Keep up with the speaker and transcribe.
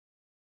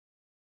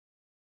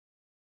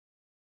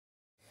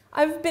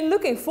I've been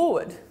looking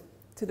forward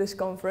to this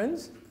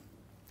conference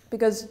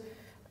because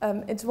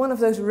it's one of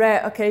those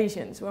rare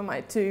occasions where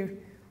my two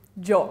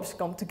jobs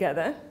come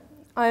together.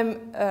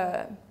 I'm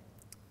a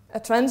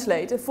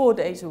translator 4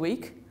 days a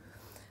week.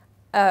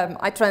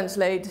 I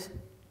translate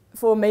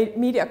for a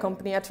media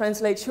company. I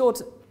translate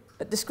short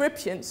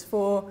descriptions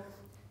for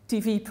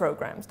TV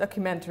programs,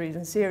 documentaries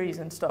and series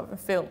and stuff, and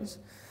films.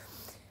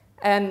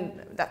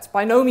 And that's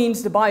by no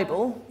means the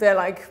Bible. They're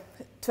like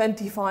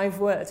 25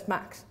 words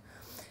max.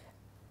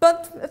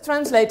 But a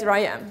translator I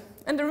am.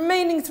 And the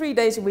remaining 3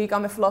 days a week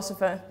I'm a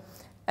philosopher,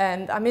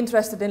 and I'm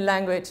interested in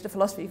language, the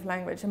philosophy of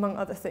language, among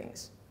other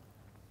things.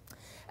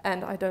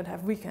 And I don't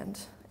have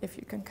weekends, if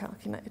you can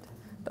calculate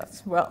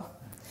that well.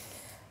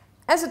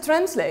 As a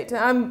translator,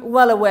 I'm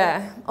well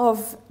aware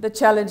of the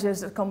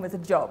challenges that come with the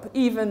job.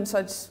 Even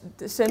such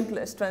the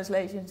simplest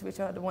translations, which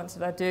are the ones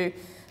that I do,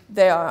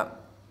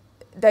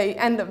 they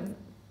end up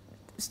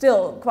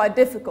still quite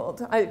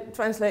difficult. I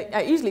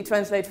easily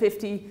translate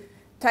 50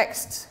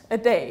 texts a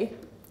day,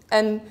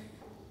 and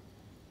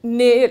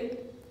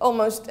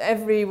almost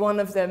every one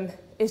of them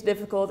is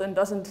difficult, and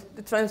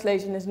the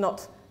translation is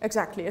not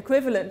exactly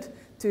equivalent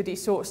to the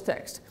source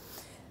text.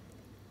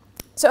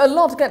 So a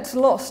lot gets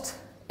lost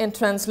in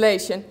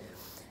translation.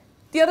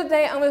 The other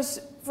day I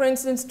was, for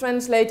instance,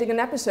 translating an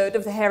episode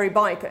of the Hairy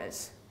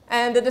Bikers,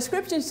 and the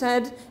description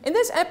said, in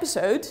this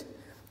episode,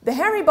 the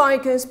Hairy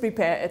Bikers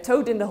prepare a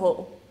toad in the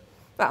hole.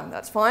 Well,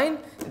 that's fine.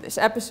 In this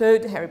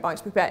episode, the Hairy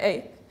Bikers prepare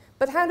a...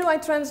 But how do I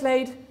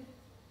translate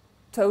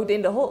toad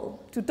in the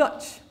hole to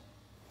Dutch?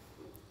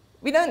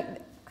 We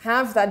don't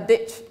have that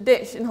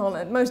dish in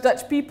Holland. Most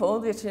Dutch people,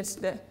 which is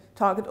the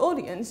target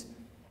audience,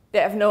 they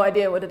have no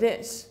idea what it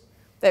is.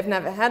 They've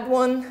never had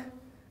one,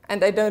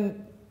 and they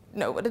don't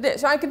know what it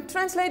is. So I can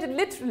translate it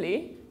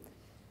literally,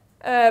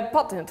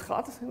 pad in het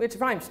gat, which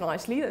rhymes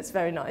nicely, that's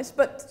very nice,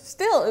 but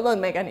still it won't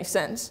make any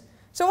sense.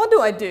 So what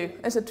do I do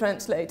as a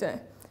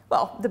translator?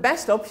 Well, the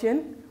best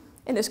option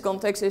in this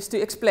context is to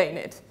explain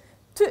it.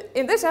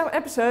 In this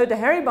episode, the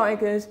Hairy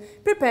Bikers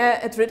prepare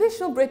a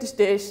traditional British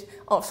dish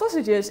of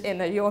sausages in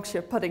a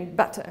Yorkshire pudding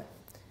batter.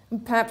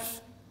 And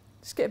perhaps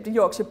skip the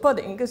Yorkshire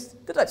pudding, because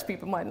the Dutch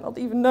people might not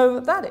even know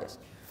what that is.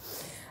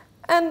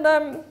 And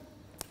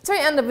so I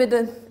end up with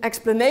an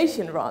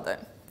explanation, rather.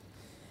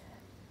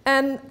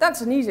 And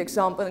that's an easy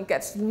example, and it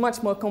gets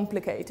much more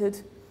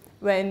complicated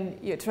when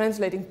you're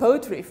translating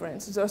poetry, for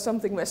instance, or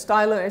something where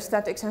style or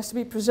aesthetics has to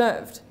be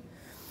preserved.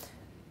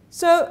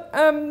 So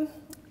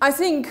I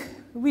think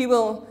we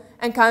will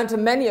encounter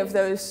many of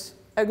those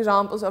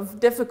examples of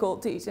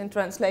difficulties in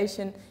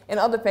translation in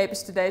other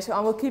papers today, so I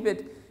will keep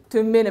it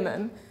to a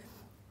minimum.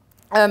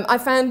 I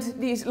found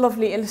these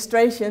lovely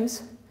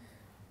illustrations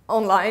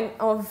online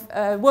of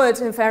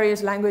words in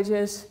various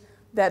languages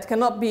that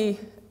cannot be,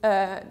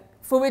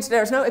 for which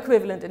there is no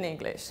equivalent in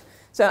English.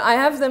 So I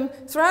have them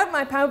throughout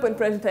my PowerPoint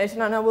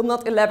presentation, and I will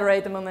not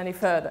elaborate them on them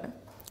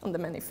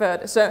any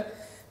further. So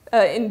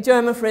in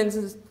German, for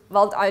instance,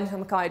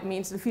 Waldeinsamkeit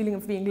means the feeling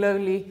of being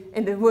lonely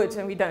in the woods,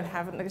 and we don't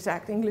have an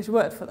exact English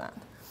word for that.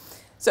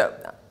 So,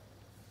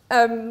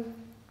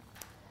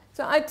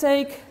 I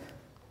take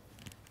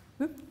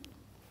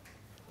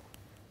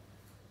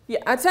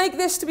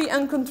this to be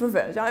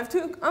uncontroversial. I have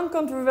two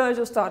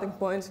uncontroversial starting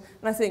points,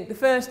 and I think the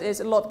first is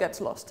a lot gets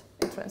lost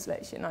in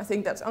translation. I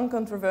think that's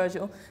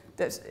uncontroversial.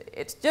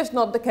 It's just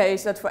not the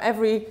case that for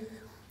every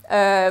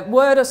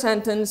word or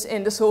sentence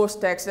in the source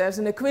text there's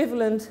an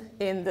equivalent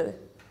in the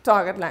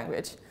target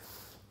language.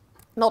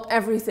 Not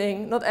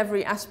everything, not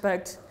every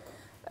aspect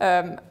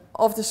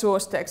of the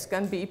source text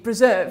can be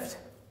preserved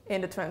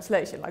in the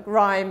translation, like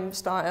rhyme,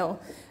 style,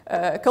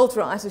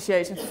 cultural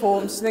association,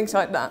 forms, things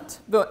like that,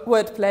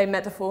 wordplay,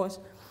 metaphors.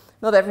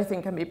 Not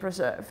everything can be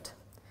preserved.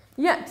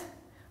 Yet,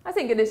 I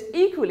think it is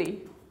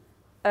equally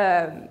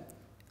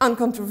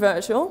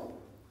uncontroversial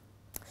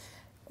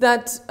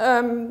that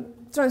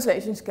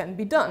translations can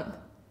be done.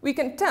 We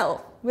can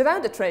tell,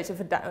 without a trace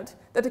of a doubt,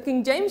 that the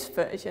King James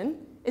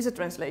Version is a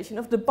translation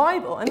of the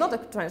Bible and not a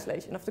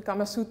translation of the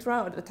Kama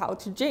Sutra or the Tao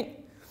Te Ching.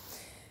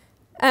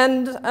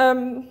 And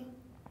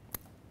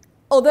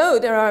although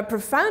there are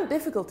profound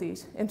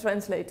difficulties in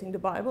translating the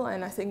Bible,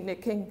 and I think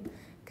Nick King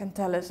can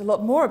tell us a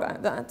lot more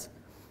about that,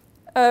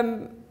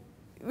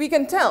 we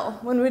can tell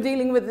when we're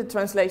dealing with the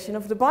translation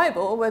of the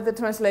Bible or with the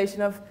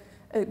translation of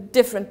a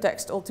different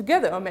text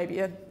altogether, or maybe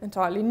an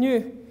entirely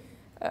new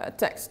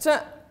text.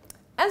 So,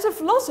 as a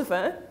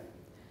philosopher,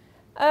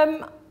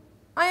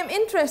 I am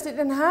interested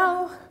in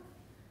how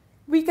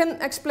we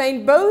can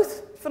explain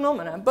both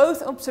phenomena,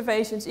 both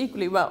observations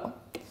equally well.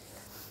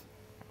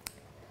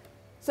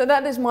 So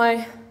that is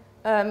my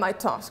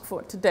task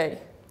for today.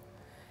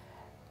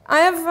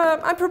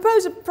 I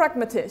propose a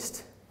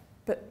pragmatist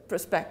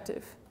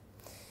perspective.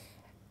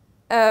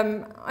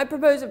 I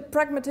propose a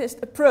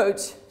pragmatist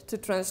approach to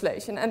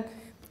translation, and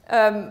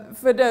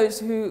for those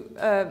who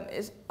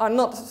are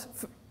not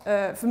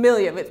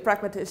familiar with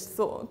pragmatist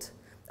thought,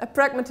 a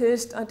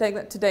pragmatist, I take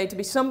that today to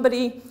be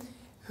somebody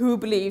who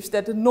believes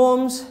that the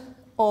norms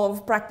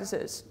of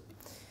practices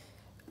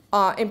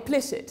are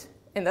implicit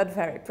in that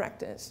very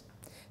practice.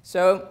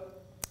 So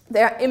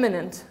they are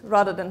immanent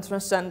rather than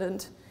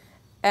transcendent.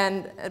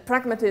 And a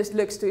pragmatist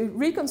looks to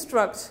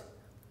reconstruct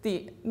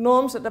the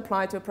norms that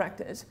apply to a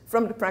practice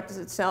from the practice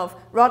itself,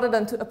 rather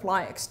than to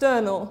apply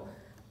external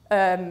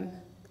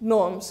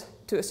norms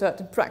to a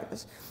certain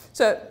practice.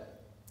 So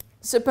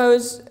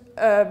suppose,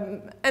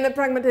 and a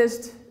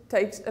pragmatist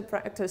takes a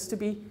practice to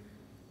be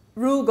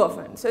rule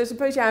governed. So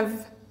suppose you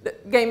have the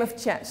game of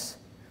chess.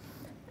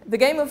 The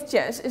game of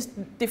chess is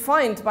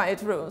defined by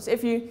its rules.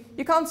 If you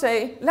can't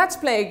say, let's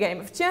play a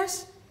game of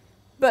chess,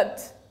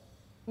 but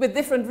with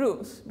different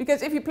rules.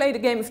 Because if you play the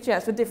game of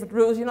chess with different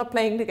rules, you're not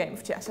playing the game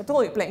of chess at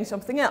all, you're playing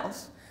something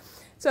else.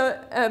 So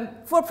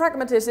for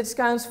pragmatists, it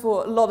counts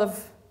for a lot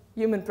of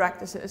human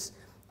practices.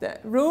 The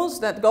rules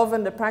that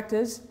govern the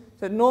practice,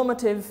 the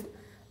normative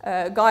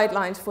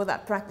guidelines for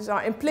that practice,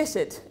 are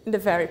implicit in the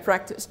very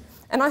practice.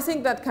 And I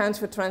think that counts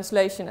for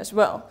translation as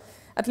well.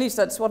 At least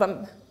that's what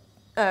I'm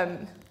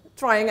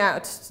trying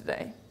out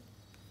today.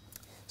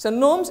 So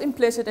norms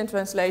implicit in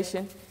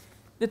translation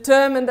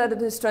determine that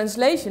it is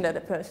translation that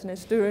a person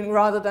is doing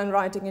rather than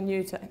writing a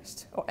new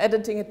text, or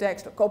editing a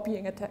text, or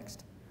copying a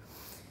text.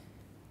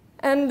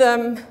 And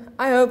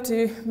I hope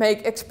to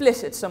make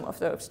explicit some of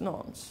those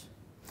norms.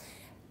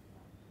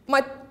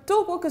 My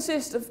talk will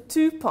consist of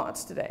two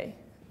parts today.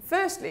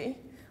 Firstly,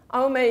 I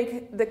will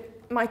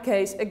make my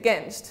case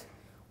against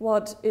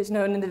what is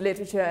known in the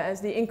literature as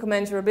the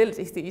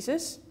incommensurability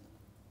thesis,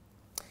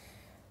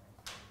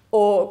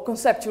 or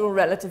conceptual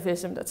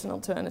relativism, that's an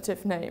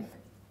alternative name.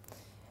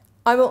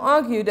 I will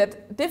argue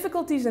that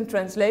difficulties in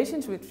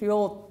translations, which we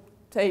all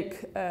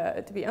take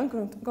to be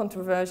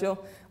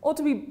uncontroversial, ought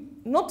to be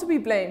not to be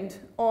blamed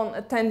on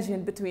a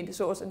tension between the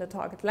source and the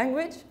target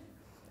language,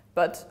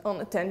 but on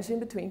a tension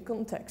between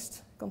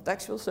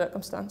contextual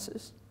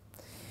circumstances.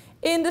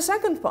 In the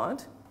second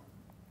part,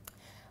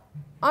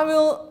 I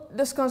will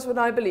discuss what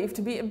I believe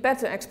to be a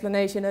better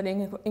explanation of the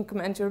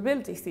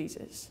incommensurability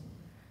thesis.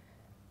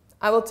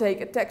 I will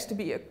take a text to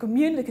be a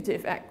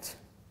communicative act,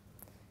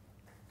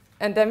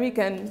 and then we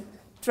can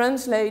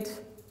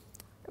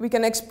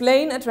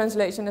explain a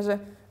translation as a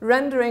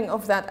rendering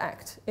of that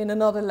act in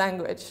another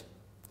language.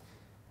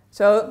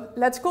 So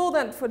let's call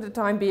that for the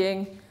time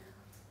being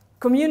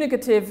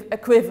communicative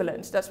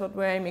equivalence. That's what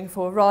we're aiming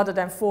for, rather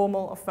than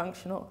formal or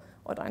functional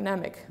or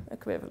dynamic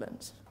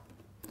equivalence.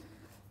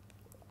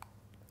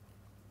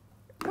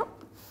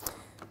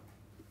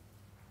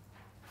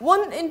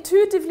 One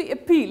intuitively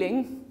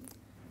appealing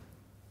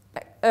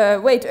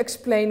way to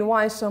explain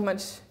why so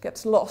much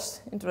gets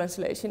lost in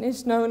translation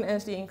is known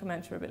as the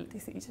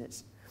incommensurability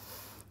thesis.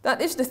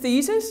 That is the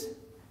thesis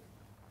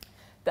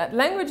that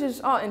languages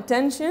are in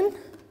tension,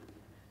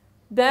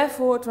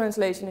 therefore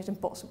translation is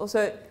impossible.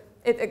 So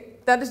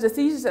that is the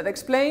thesis that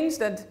explains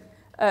that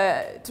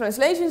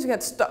translations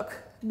get stuck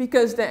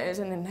because there is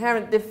an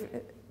inherent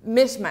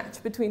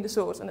mismatch between the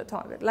source and the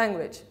target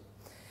language.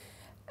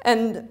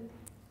 And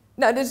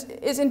now this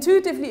is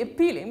intuitively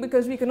appealing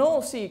because we can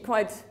all see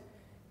quite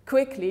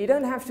quickly, you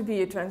don't have to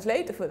be a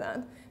translator for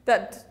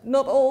that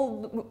not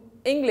all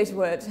English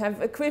words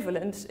have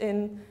equivalents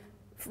in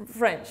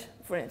French,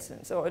 for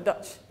instance, or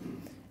Dutch.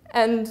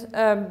 And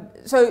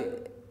so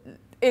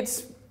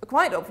it's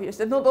quite obvious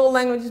that not all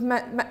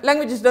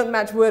languages don't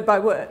match word by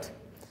word,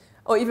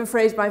 or even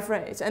phrase by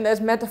phrase. And there's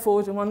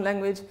metaphors in one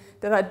language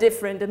that are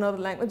different in another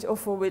language, or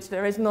for which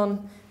there is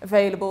none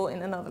available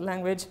in another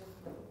language.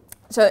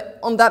 So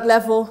on that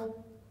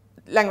level,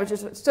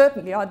 languages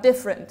certainly are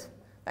different.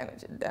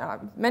 There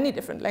are many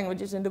different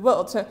languages in the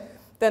world, so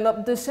they're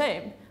not the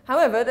same.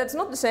 However, that's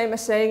not the same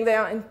as saying they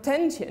are in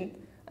tension,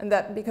 and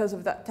that because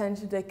of that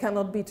tension they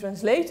cannot be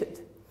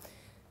translated.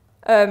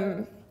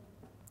 The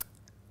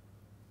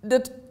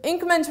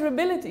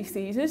incommensurability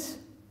thesis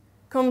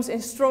comes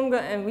in stronger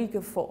and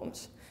weaker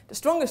forms. The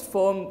strongest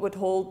form would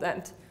hold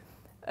that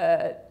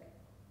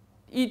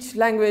each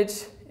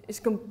language is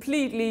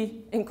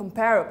completely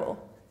incomparable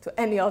to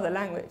any other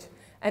language,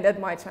 and that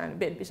might sound a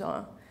bit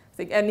bizarre. I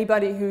think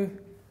anybody who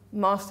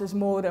masters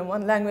more than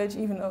one language,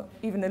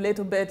 even a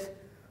little bit,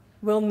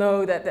 will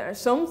know that there are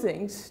some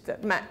things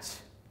that match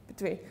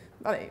between,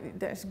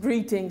 there's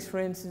greetings, for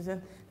instance,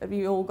 that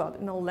we all got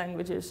in all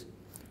languages,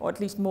 or at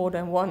least more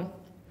than one.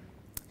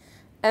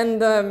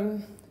 And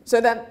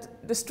so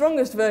that the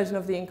strongest version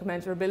of the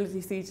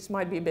incommensurability thesis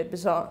might be a bit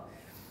bizarre.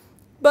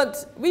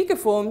 But weaker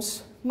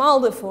forms,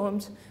 milder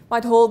forms,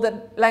 might hold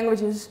that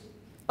languages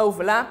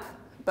overlap,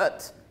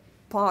 but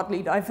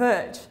partly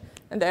diverge.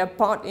 And they are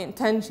partly in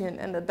tension,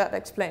 and that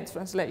explains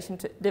translation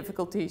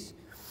difficulties.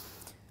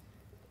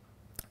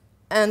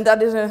 And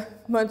that is a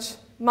much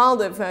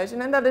milder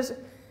version, and that is,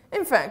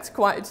 in fact,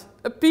 quite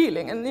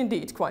appealing and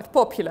indeed quite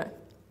popular.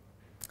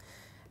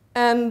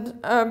 And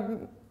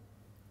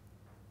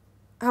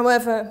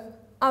however,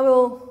 I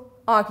will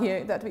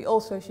argue that we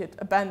also should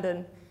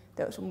abandon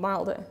those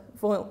milder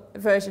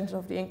versions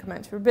of the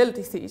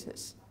incommensurability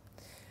thesis.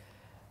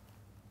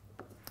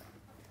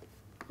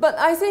 But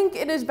I think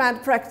it is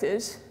bad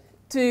practice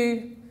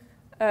to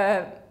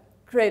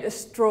create a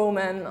straw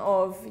man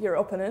of your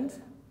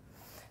opponent.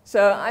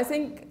 So I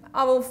think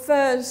I will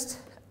first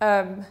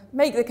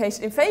make the case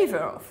in favor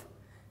of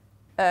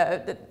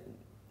the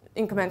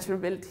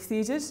incommensurability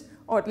thesis,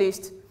 or at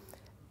least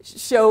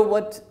show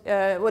what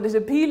is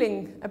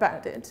appealing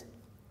about it.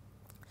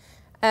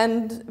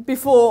 And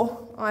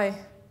before I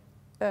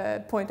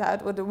point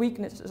out what the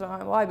weaknesses are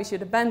and why we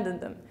should abandon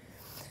them,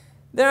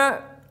 there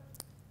are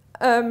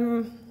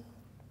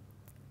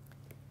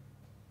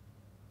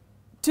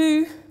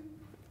two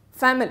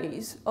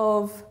families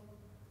of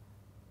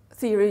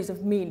theories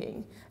of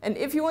meaning. And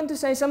if you want to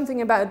say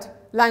something about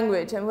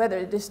language and whether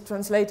it is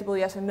translatable,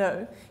 yes or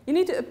no, you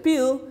need to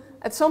appeal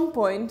at some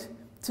point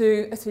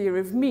to a theory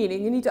of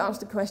meaning. You need to ask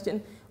the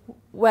question,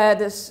 where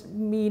does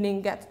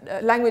language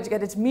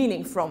get its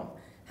meaning from?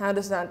 How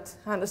does that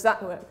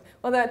work?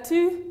 Well, there are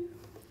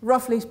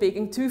roughly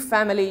speaking, two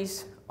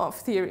families of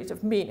theories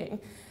of meaning.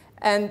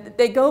 And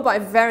they go by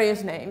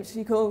various names.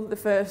 You call the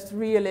first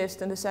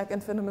realist and the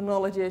second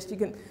phenomenologist. You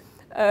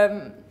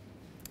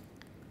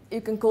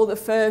can call the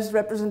first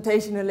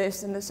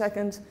representationalist and the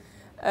second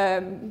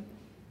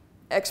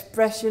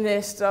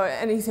expressionist, or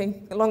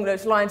anything along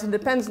those lines. It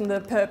depends on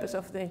the purpose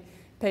of the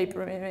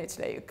paper in which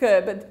they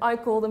occur. But I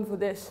call them for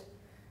this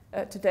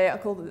today, I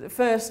call the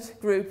first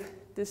group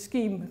the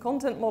scheme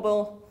content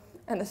model,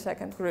 and the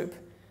second group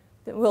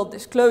the world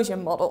disclosure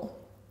model.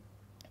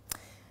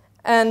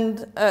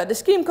 And the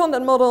scheme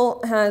content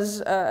model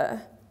has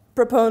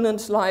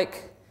proponents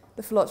like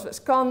the philosophers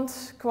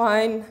Kant,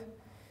 Quine,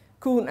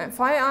 Kuhn and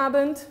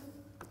Feyerabend,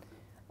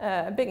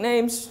 big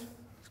names,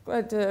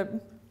 quite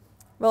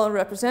well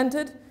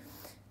represented,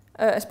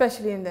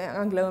 especially in the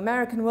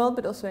Anglo-American world,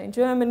 but also in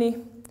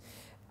Germany.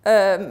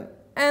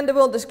 And the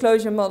world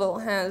disclosure model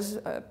has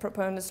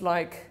proponents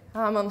like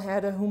Hamann,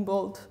 Herder,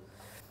 Humboldt,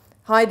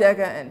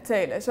 Heidegger and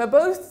Taylor. So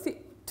both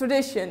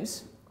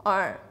traditions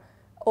are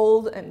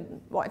old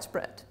and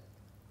widespread.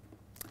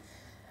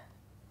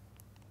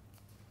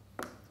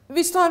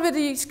 We start with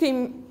the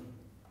scheme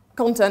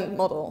content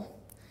model.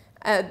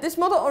 This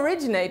model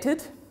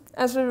originated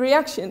as a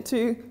reaction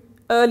to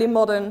early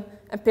modern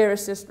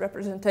empiricist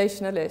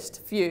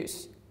representationalist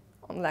views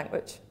on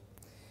language.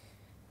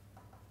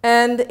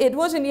 And it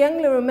was in the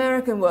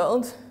Anglo-American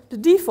world the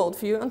default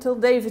view until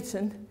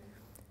Davidson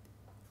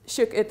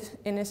shook it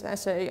in his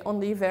essay on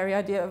the very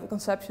idea of a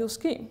conceptual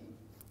scheme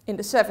in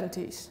the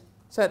 70s.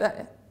 So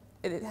that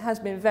it has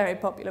been very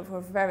popular for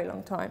a very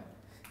long time.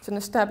 It's an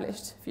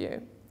established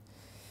view.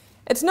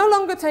 It's no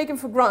longer taken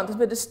for granted,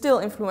 but it's still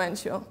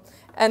influential.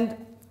 And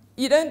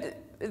it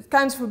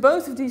counts for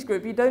both of these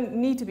groups. You don't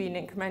need to be an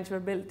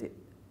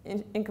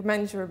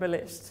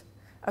incommensurabilist,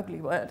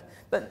 ugly word.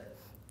 But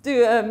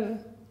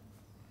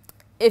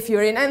if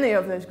you're in any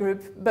of those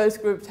groups,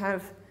 both groups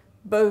have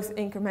both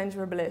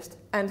incommensurabilist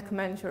and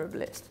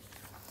commensurabilist.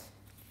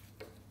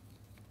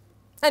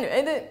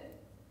 Anyway, the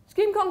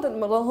scheme content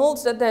model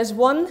holds that there's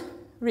one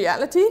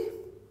reality.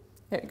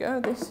 Here we go,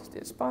 this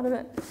is part of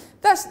it.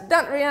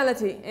 That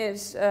reality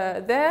is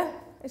there,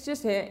 it's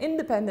just here,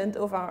 independent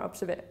of our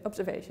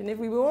observation. If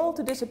we were all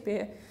to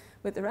disappear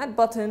with the red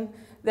button,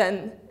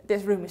 then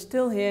this room is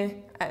still here,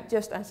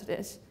 just as it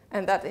is,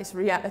 and that is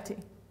reality.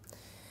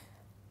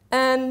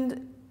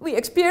 And we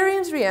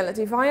experience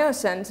reality via our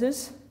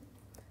senses,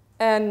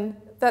 and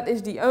that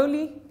is the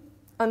only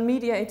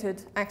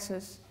unmediated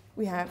access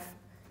we have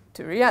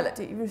to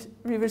reality.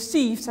 We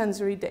receive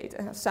sensory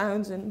data,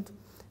 sounds and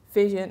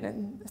vision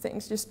and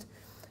things, just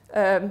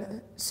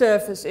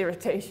surface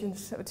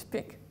irritations, so to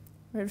speak.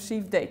 We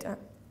receive data.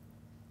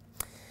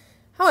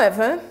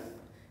 However,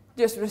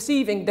 just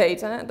receiving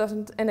data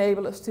doesn't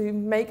enable us to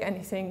make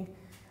anything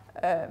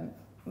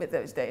with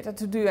those data,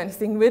 to do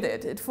anything with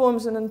it. It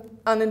forms an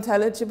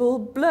unintelligible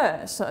blur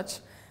as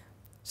such.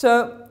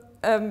 So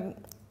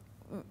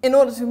in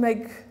order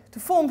to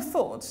form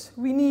thoughts,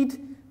 we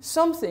need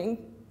something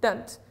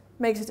that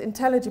makes it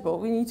intelligible.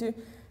 We need to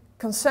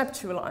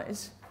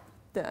conceptualize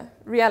the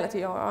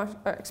reality or our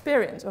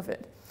experience of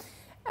it.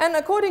 And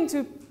according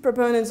to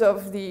proponents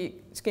of the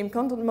scheme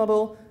content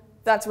model,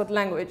 that's what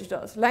language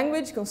does.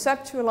 Language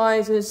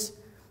conceptualizes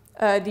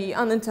the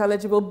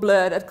unintelligible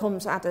blur that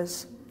comes at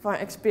us via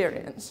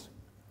experience.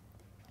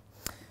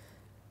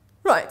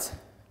 Right.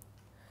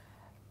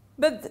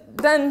 But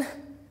then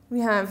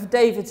we have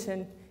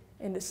Davidson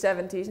in the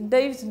 70s, and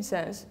Davidson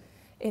says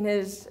in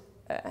his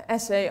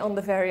essay on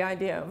the very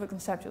idea of a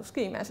conceptual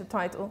scheme, as the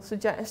title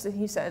suggests, that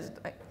he says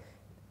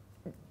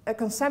a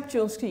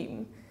conceptual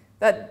scheme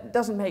that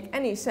doesn't make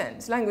any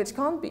sense. Language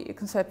can't be a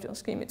conceptual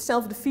scheme, it's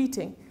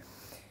self-defeating.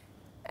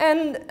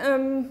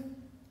 And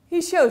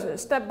he shows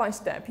us step by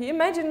step. He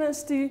invites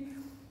us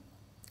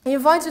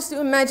to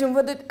imagine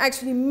what it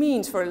actually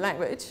means for a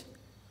language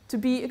to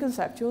be a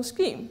conceptual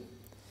scheme.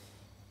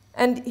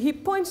 And he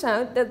points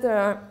out that there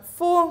are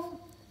 4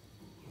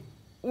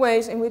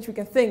 ways in which we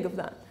can think of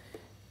that.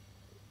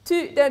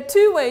 There are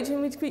 2 ways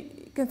in which we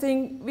can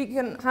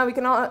think how we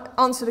can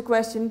answer the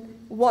question,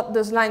 what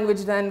does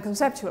language then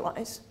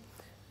conceptualize?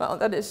 Well,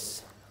 that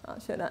is, I'll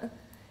show that.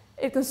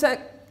 It can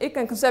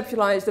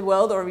conceptualize the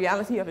world or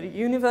reality of the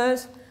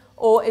universe,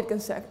 or it can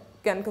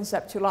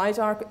conceptualize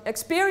our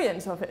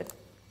experience of it.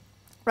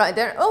 Right,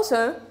 there are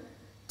also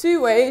two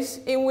ways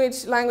in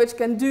which language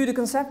can do the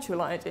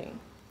conceptualizing.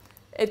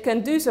 It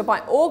can do so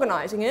by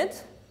organizing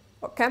it,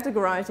 or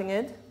categorizing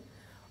it,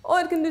 or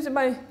it can do so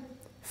by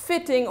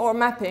fitting or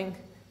mapping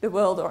the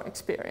world or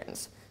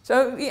experience.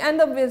 So we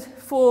end up with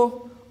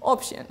 4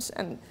 options,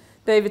 and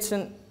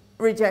Davidson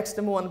rejects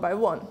them one by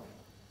one.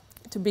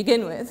 To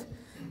begin with,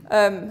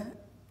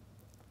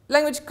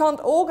 language can't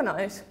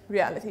organize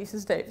reality,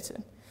 says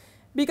Davidson,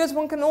 because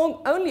one can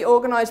only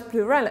organize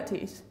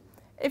pluralities.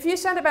 If you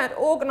set about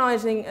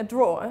organizing a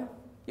drawer,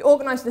 you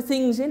organize the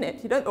things in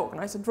it, you don't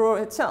organize the drawer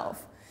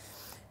itself.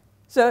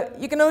 So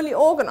you can only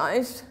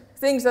organize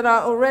things that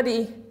are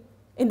already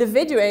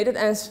individuated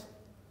as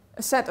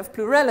a set of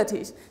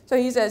pluralities. So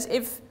he says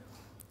if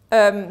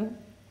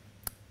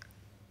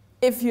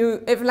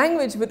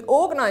language would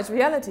organize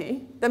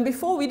reality, then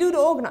before we do the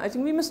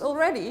organizing, we must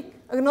already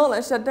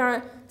acknowledge that there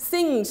are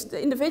things, the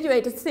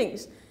individuated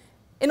things.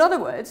 In other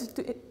words,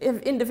 to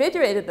have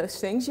individuated those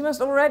things, you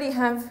must already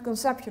have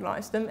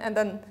conceptualized them, and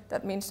then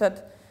that means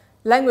that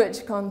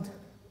language can't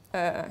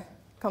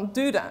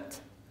do that.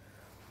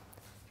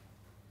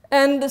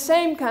 And the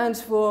same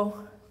counts for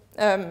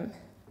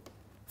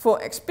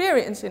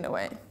experience in a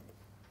way.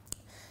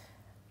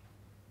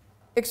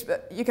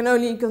 You can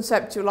only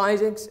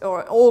conceptualize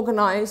or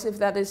organize, if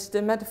that is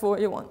the metaphor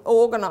you want,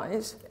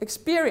 organize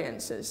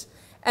experiences.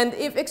 And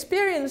if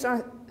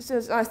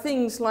experiences are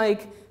things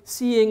like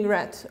seeing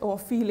red or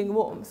feeling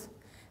warmth,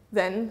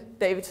 then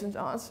Davidson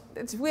asks,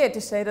 it's weird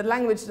to say that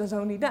language does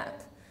only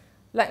that.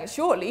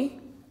 Surely,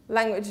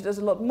 language does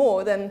a lot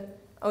more than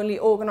only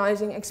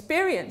organizing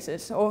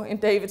experiences, or in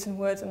Davidson's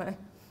words, and I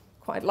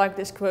quite like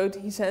this quote,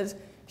 he says,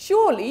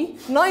 surely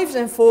knives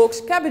and forks,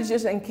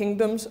 cabbages and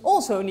kingdoms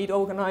also need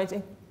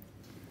organizing,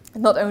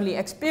 not only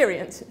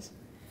experiences.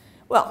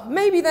 Well,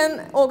 maybe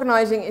then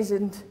organizing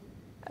isn't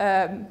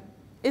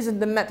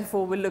the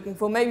metaphor we're looking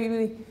for. Maybe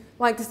we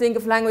like to think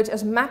of language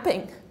as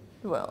mapping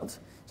the world.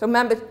 So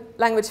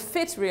language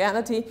fits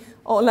reality,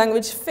 or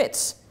language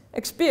fits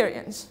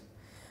experience.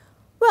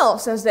 Well,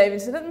 says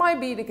Davidson, that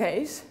might be the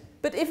case,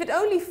 but if it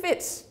only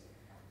fits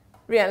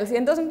reality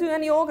and doesn't do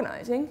any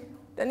organizing,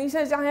 then he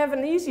says, I have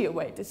an easier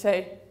way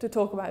to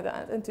talk about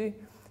that and to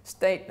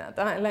state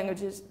that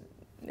language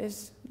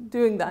is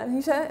doing that. And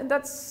he said,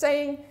 that's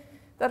saying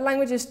that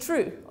language is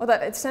true, or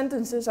that its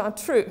sentences are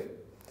true.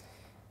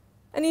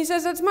 And he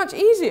says that's much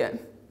easier.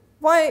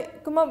 Why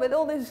come up with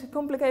all this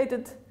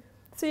complicated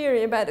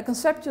theory about a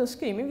conceptual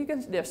scheme if you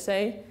can just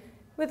say,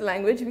 with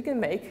language we can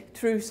make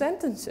true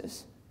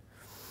sentences?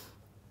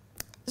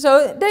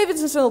 So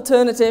Davidson's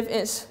alternative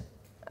is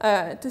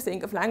to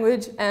think of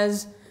language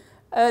as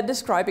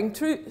describing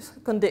truth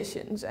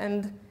conditions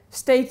and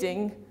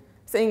stating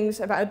things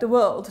about the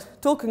world,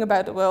 talking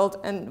about the world,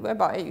 and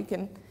whereby you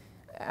can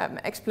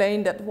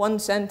explain that one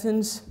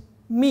sentence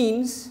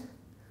means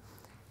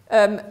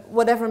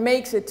whatever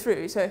makes it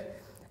true. So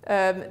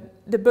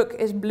the book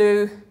is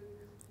blue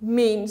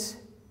means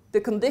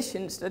the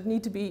conditions that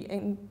need to be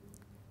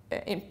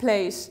in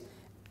place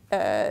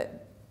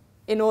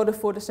in order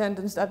for the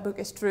sentence that book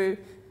is true,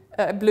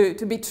 blue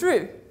to be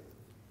true.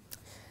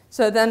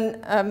 So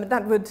then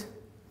that would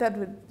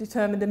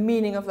determine the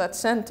meaning of that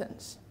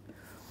sentence.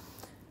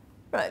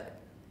 Right.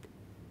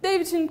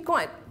 Davidson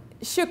quite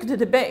shook the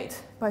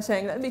debate by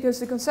saying that, because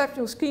the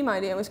conceptual scheme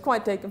idea was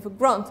quite taken for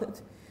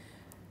granted.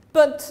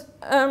 But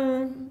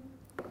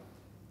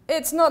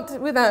it's not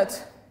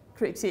without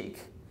critique.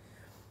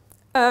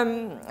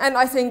 And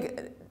I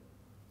think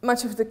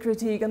much of the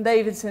critique on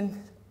Davidson's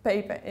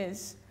paper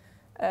is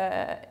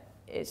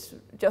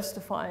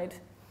justified.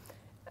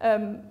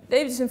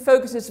 Davidson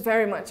focuses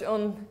very much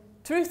on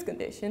truth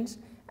conditions,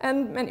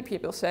 and many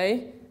people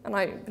say, and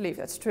I believe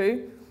that's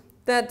true,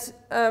 that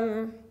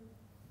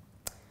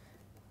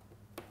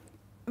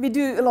we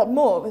do a lot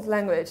more with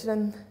language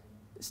than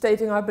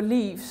stating our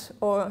beliefs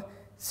or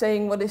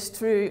saying what is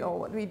true or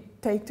what we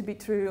take to be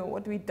true or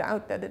what we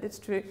doubt that it is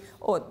true,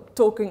 or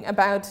talking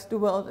about the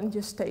world and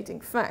just stating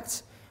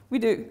facts. We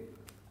do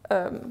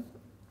a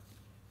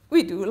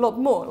lot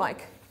more,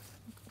 like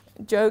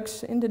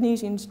jokes.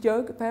 Indonesians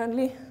joke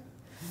apparently,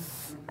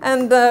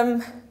 and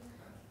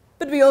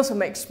but we also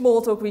make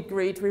small talk. We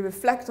greet, we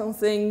reflect on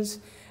things,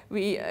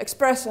 we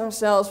express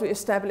ourselves, we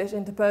establish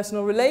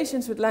interpersonal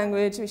relations with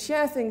language, we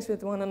share things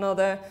with one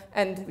another,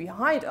 and we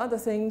hide other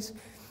things.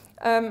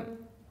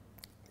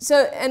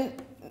 And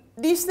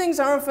these things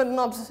are often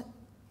not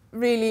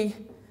really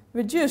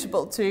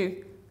reducible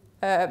to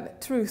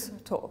truth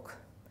talk.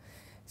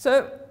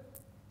 So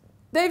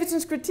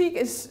Davidson's critique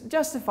is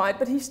justified,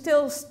 but he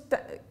still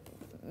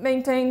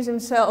maintains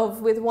himself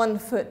with one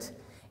foot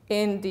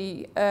in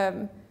the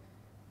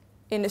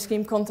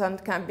scheme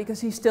content camp,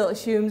 because he still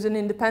assumes an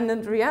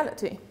independent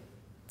reality.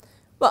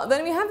 Well,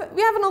 then we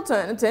have an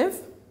alternative.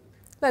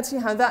 Let's see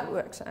how that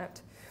works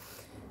out.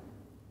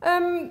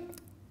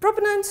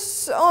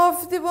 Proponents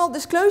of the world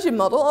disclosure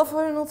model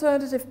offer an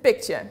alternative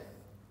picture.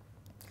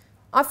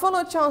 I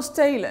followed Charles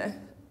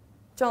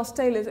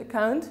Taylor's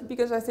account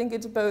because I think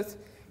it's both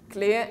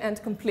clear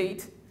and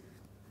complete.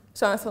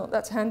 So I thought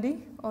that's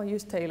handy. I'll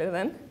use Taylor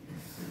then.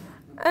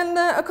 And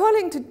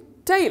according to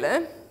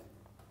Taylor,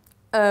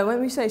 when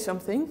we say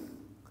something,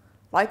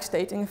 like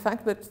stating a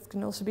fact, but it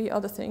can also be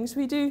other things,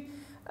 we do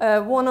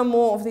one or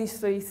more of these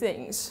three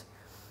things.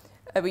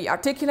 We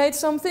articulate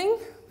something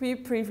we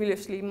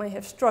previously may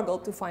have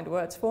struggled to find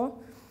words for.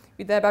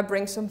 We thereby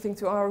bring something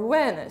to our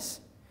awareness.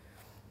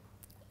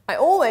 I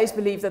always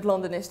believe that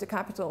London is the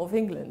capital of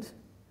England,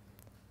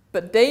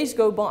 but days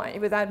go by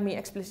without me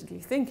explicitly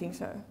thinking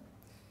so,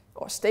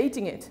 or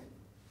stating it.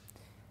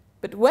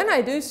 But when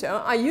I do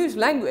so, I use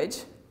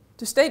language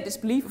to state this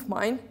belief of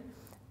mine,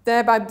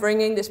 thereby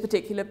bringing this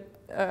particular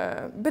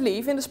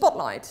belief in the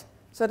spotlight,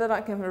 so that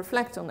I can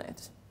reflect on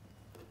it.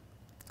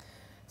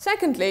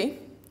 Secondly,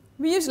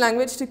 we use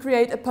language to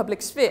create a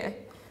public sphere.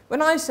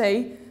 When I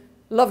say,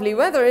 lovely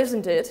weather,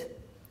 isn't it?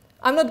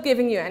 I'm not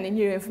giving you any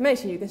new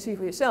information. You can see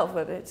for yourself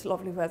whether it's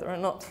lovely weather or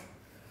not.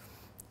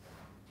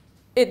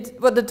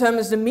 What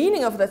determines the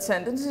meaning of that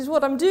sentence is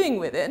what I'm doing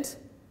with it.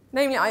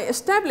 Namely, I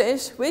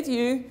establish with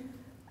you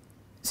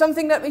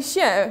something that we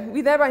share.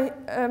 We thereby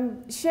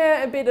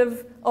share a bit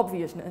of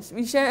obviousness.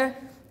 We share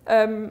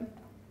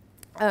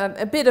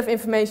a bit of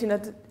information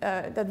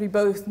that we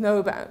both know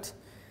about.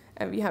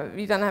 And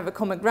we then have a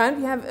common ground.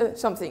 We have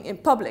something in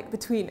public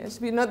between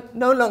us. We're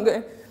no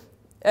longer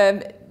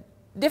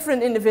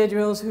different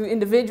individuals who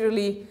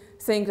individually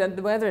think that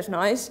the weather is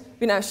nice.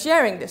 We're now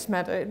sharing this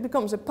matter. It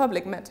becomes a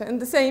public matter.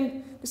 And the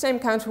same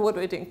counts for what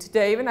we're doing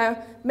today. We're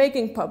now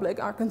making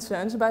public our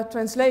concerns about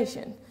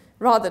translation,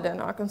 rather than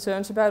our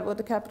concerns about what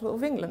the capital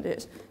of England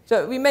is.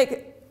 So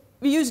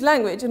we use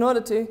language in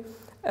order to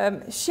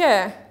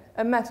share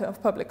a matter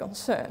of public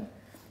concern.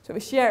 So we're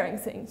sharing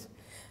things.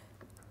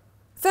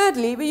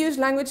 Thirdly, we use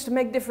language to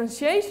make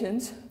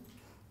differentiations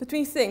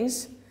between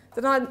things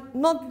that are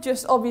not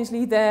just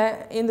obviously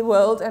there in the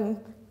world and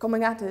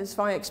coming at us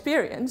via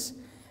experience,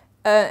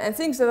 and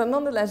things that are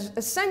nonetheless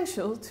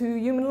essential to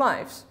human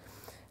lives.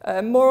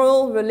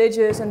 Moral,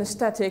 religious, and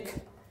aesthetic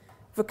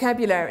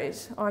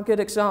vocabularies are good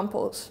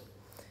examples.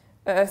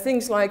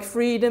 Things like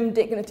freedom,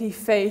 dignity,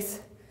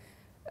 faith,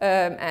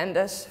 and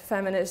as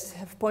feminists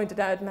have pointed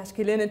out,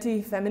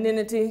 masculinity,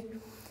 femininity,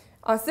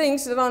 are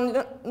things that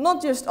are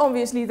not just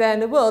obviously there in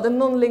the world, and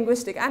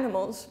non-linguistic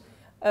animals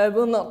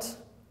will not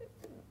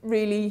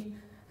really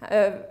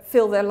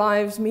fill their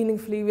lives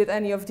meaningfully with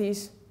any of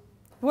these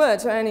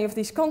words or any of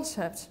these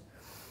concepts.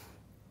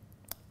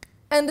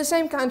 And the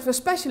same counts for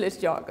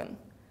specialist jargon.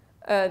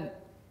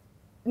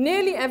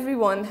 Nearly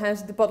everyone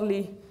has the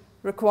bodily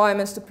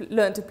requirements to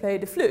learn to play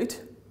the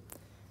flute,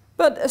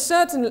 but at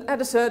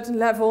a certain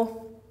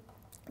level,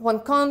 one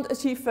can't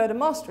achieve further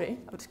mastery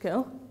of the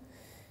skill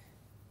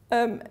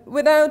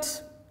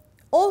without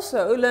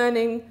also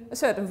learning a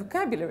certain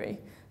vocabulary.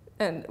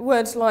 And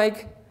words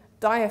like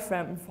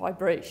diaphragm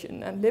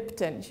vibration and lip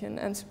tension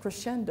and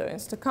crescendo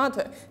and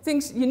staccato,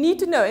 things you need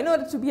to know in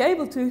order to be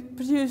able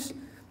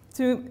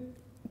to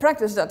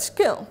practice that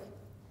skill.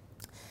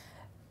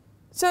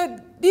 So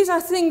these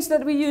are things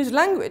that we use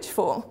language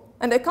for,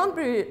 and they can't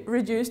be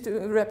reduced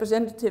to a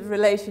representative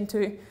relation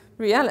to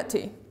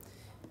reality.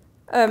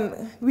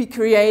 We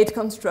create,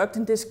 construct,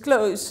 and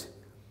disclose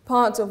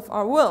parts of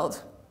our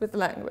world with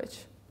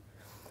language.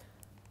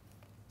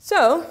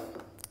 So,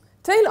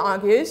 Taylor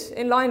argues,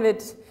 in line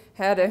with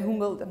Herder,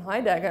 Humboldt, and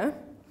Heidegger,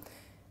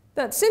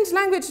 that since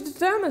language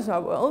determines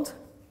our world,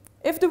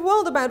 if the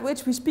world about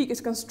which we speak is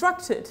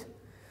constructed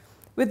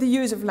with the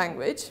use of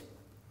language,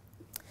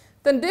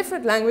 then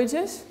different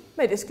languages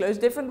may disclose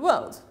different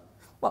worlds.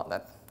 Well,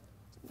 that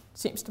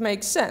seems to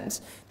make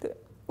sense. The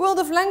world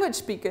of language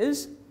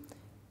speakers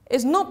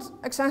is not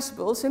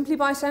accessible simply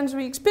by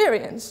sensory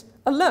experience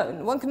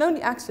alone. One can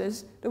only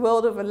access the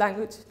world of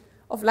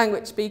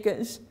language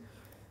speakers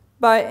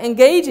by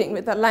engaging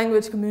with that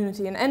language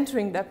community and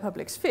entering that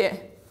public sphere.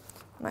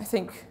 And I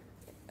think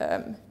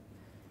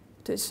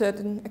to a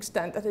certain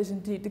extent that is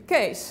indeed the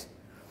case.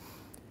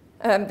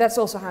 That's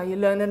also how you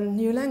learn a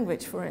new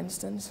language, for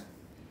instance.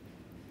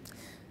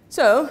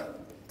 So,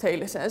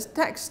 Taylor says,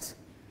 text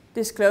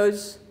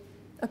discloses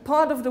a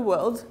part of the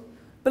world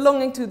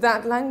belonging to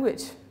that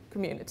language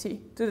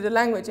community, to the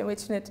language in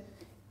which it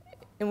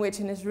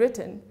is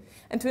written,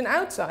 and to an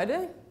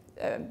outsider,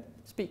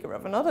 speaker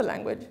of another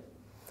language.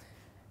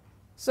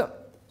 So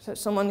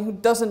someone who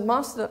doesn't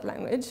master that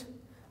language,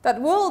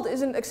 that world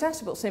isn't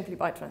accessible simply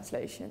by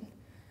translation.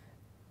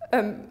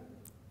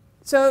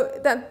 So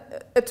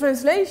that a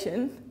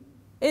translation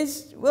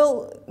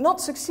will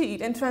not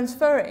succeed in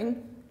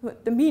transferring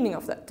the meaning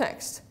of that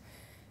text.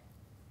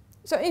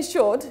 So in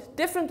short,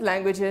 different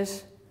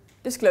languages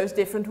disclose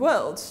different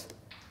worlds.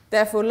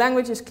 Therefore,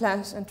 languages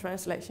clash and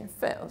translation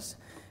fails.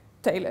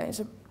 Taylor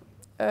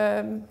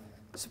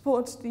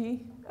supports the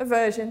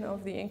aversion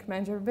of the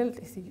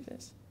incommensurability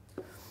thesis.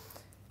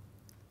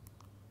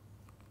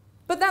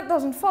 But that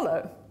doesn't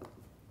follow.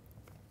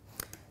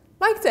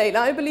 Like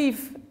Taylor, I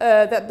believe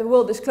that the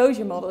world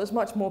disclosure model is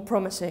much more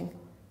promising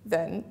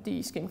than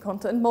the scheme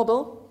content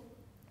model.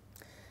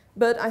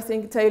 But I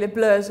think Taylor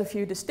blurs a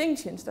few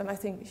distinctions that I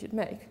think we should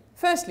make.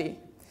 Firstly,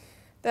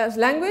 there's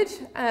language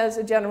as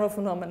a general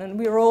phenomenon.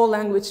 We are all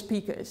language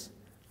speakers.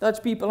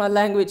 Dutch people are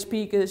language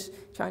speakers,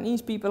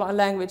 Chinese people are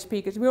language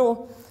speakers, we're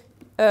all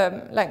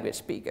language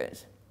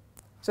speakers.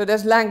 So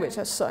there's language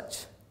as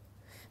such.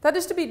 That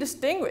is to be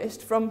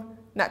distinguished from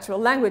natural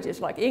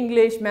languages like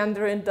English,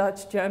 Mandarin,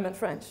 Dutch, German,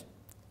 French,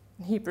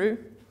 and Hebrew.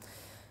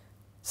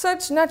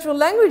 Such natural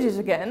languages,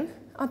 again,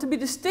 are to be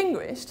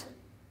distinguished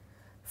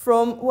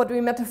from what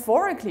we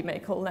metaphorically may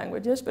call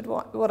languages, but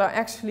what are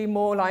actually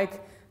more like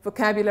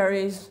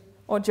vocabularies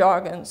or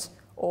jargons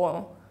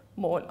or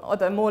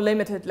other more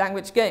limited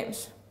language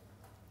games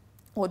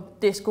or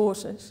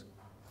discourses.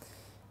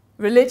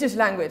 Religious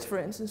language, for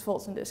instance,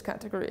 falls in this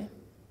category.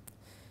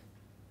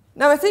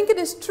 Now, I think it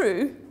is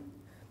true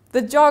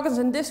that jargons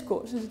and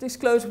discourses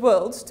disclose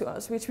worlds to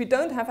us which we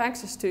don't have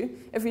access to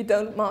if we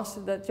don't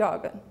master that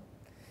jargon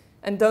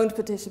and don't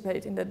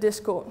participate in that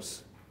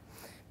discourse.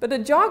 But a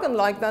jargon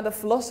like that of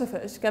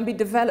philosophers can be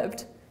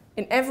developed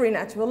in every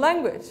natural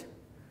language.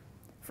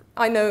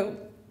 I know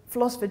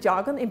philosopher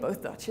jargon in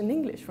both Dutch and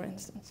English, for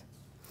instance.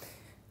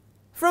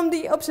 From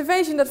the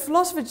observation that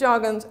philosopher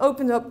jargon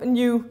opens up a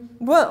new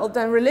world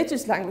than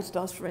religious language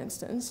does, for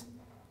instance,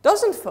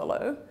 doesn't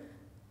follow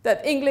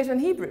that English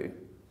and Hebrew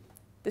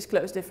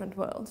disclose different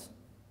worlds.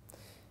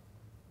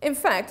 In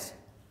fact,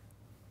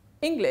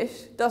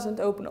 English doesn't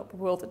open up a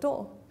world at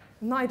all.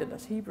 Neither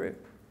does Hebrew.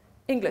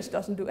 English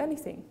doesn't do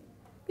anything,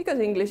 because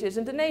English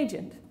isn't an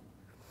agent.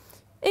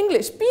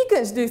 English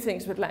speakers do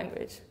things with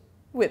language,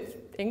 with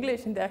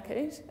English in their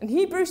case, and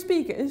Hebrew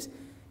speakers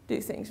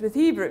do things with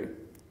Hebrew.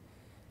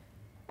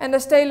 And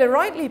as Taylor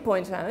rightly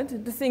points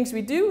out, the things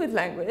we do with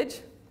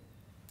language,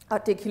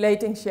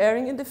 articulating,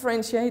 sharing, and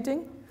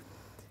differentiating,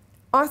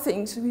 are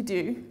things we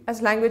do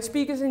as language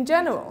speakers in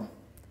general,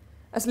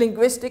 as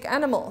linguistic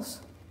animals,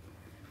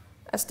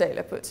 as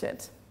Taylor puts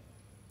it.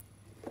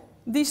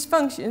 These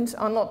functions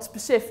are not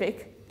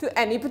specific to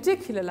any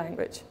particular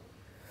language.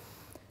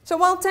 So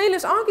while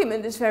Taylor's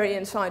argument is very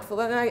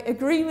insightful, and I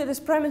agree with his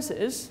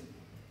premises,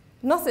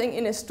 nothing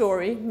in his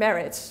story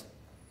merits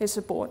his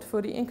support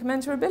for the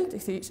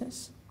incommensurability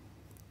thesis.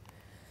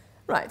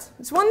 Right,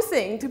 it's one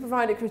thing to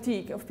provide a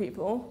critique of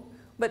people,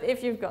 but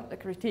if you've got a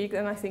critique,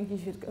 then I think you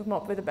should come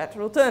up with a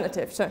better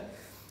alternative. So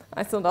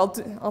I thought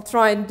I'll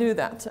try and do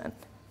that then.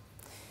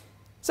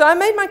 So I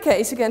made my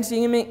case against the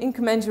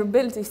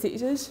incommensurability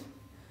thesis,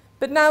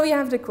 but now we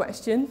have the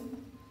question,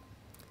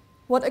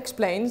 what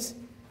explains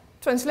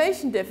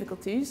translation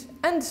difficulties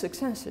and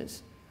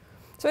successes?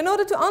 So in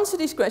order to answer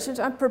these questions,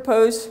 I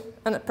propose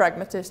a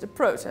pragmatist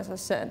approach, as I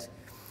said.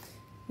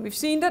 We've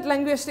seen that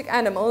linguistic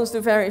animals do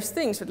various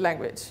things with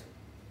language,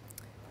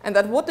 and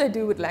that what they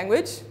do with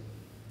language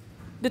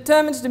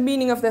determines the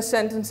meaning of their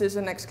sentences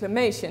and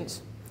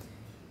exclamations.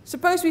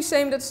 Suppose we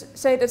say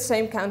that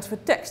same counts for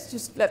text.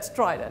 Just let's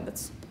try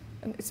that.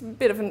 It's a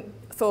bit of a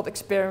thought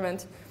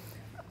experiment.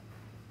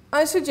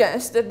 I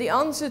suggest that the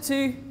answer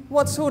to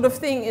what sort of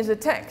thing is a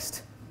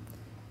text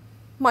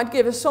might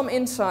give us some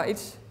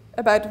insight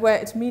about where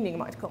its meaning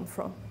might come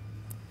from.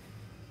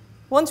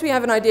 Once we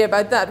have an idea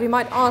about that, we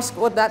might ask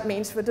what that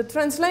means for the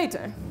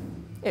translator,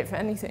 if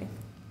anything.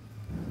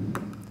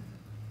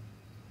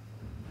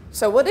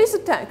 So what is a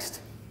text?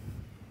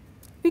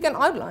 We can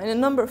outline a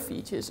number of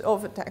features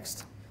of a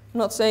text. I'm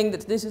not saying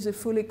that this is a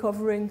fully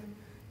covering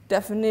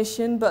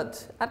definition,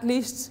 but at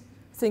least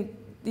I think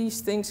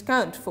these things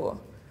count for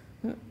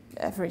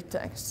every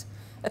text.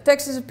 A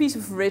text is a piece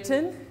of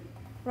written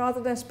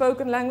rather than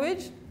spoken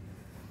language.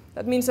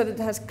 That means that it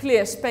has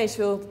clear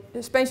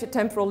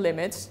spatio-temporal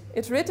limits.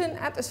 It's written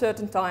at a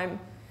certain time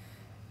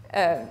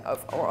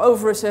or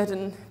over a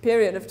certain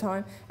period of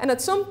time, and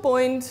at some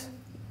point,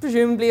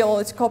 presumably all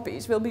its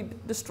copies will be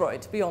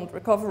destroyed beyond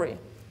recovery.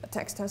 A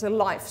text has a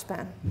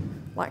lifespan,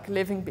 like a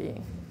living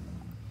being.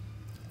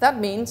 That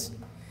means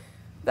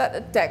that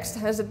a text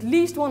has at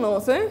least one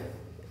author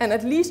and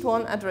at least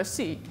one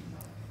addressee.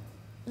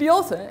 The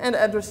author and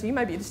addressee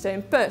may be the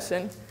same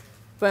person.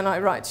 When I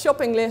write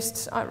shopping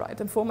lists, I write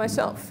them for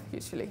myself,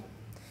 usually.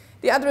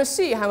 The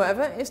addressee,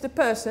 however, is the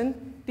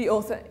person the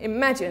author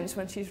imagines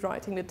when she's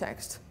writing the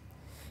text.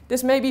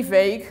 This may be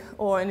vague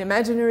or an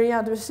imaginary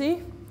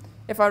addressee.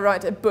 If I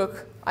write a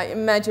book, I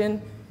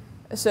imagine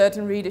a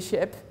certain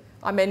readership.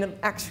 I may not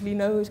actually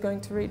know who's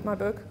going to read my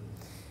book.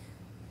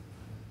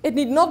 It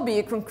need not be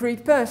a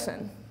concrete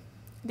person.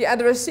 The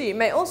addressee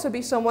may also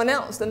be someone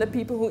else than the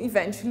people who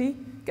eventually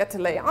get to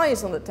lay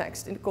eyes on the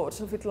text in the course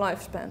of its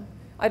lifespan.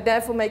 I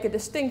therefore make a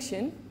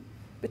distinction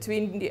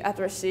between the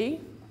addressee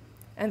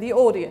and the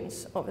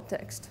audience of a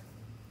text.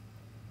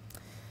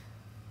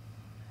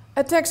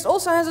 A text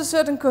also has a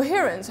certain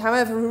coherence,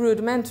 however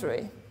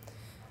rudimentary.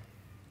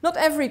 Not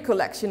every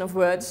collection of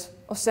words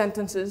or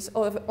sentences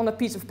on a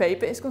piece of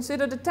paper is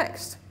considered a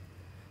text.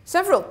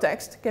 Several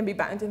texts can be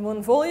bound in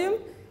one volume,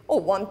 or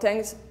one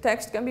text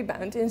can be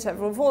bound in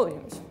several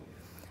volumes.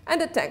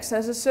 And a text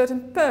has a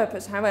certain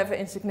purpose, however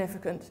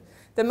insignificant.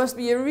 There must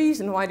be a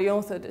reason why the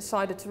author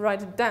decided to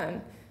write it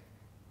down.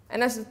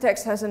 And as the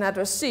text has an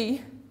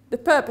addressee, the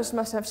purpose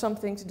must have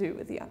something to do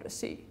with the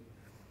addressee.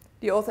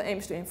 The author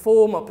aims to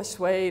inform or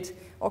persuade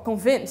or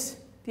convince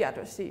the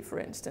addressee, for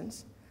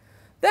instance.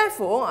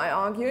 Therefore, I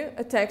argue,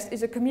 a text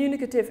is a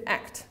communicative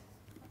act.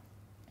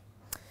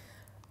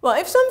 Well,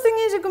 if something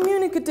is a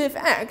communicative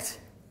act,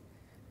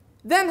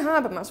 then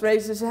Habermas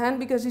raises his hand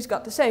because he's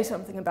got to say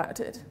something about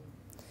it.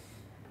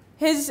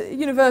 His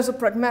Universal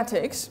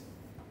Pragmatics,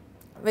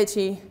 which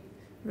he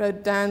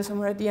wrote down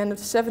somewhere at the end of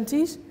the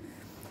 70s,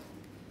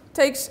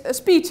 takes a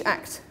speech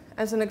act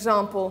as an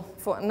example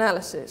for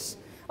analysis.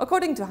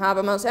 According to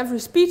Habermas, every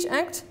speech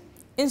act,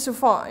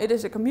 insofar it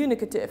is a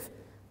communicative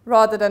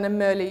rather than a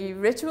merely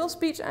ritual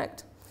speech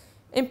act,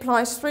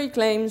 implies three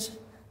claims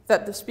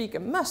that the speaker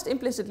must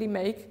implicitly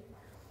make,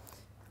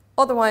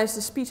 otherwise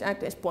the speech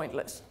act is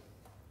pointless.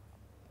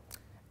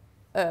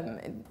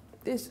 It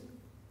is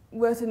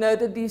worth to note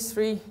that these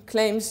three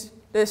claims,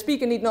 the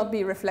speaker need not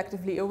be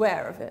reflectively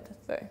aware of it.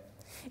 So,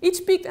 each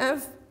speech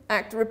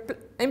act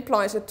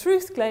implies a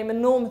truth claim, a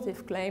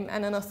normative claim,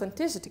 and an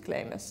authenticity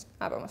claim, as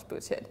Habermas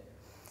puts it.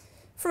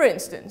 For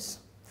instance,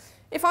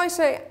 if I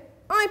say,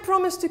 I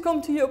promise to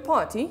come to your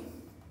party,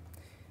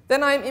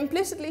 then I'm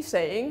implicitly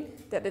saying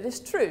that it is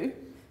true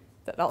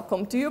that I'll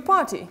come to your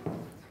party.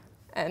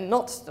 And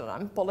not that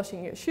I'm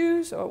polishing your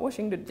shoes or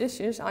washing the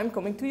dishes, I'm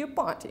coming to your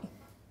party.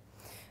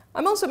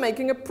 I'm also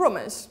making a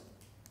promise,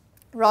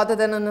 rather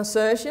than an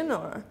assertion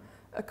or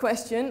a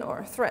question or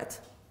a threat.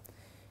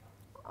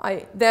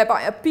 I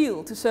thereby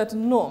appeal to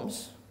certain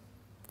norms,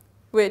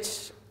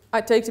 which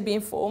I take to be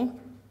in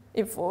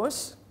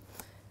force.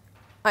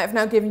 I have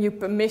now given you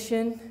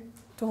permission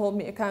to hold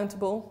me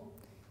accountable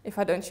if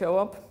I don't show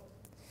up.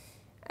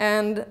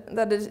 And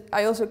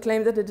I also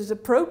claim that it is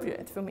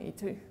appropriate for me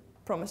to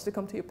promise to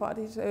come to your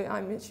party, so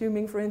I'm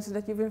assuming, for instance,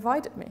 that you've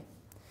invited me.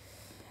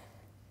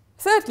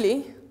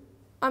 Thirdly,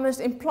 I must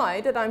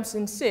imply that I'm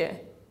sincere,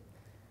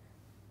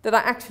 that I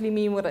actually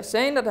mean what I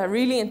say, and that I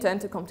really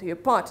intend to come to your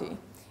party.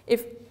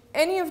 If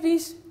any of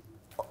these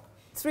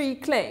three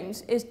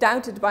claims is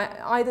doubted by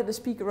either the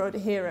speaker or the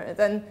hearer,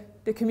 then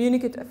the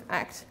communicative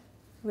act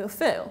will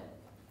fail.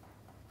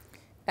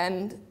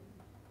 And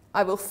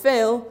I will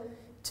fail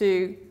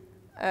to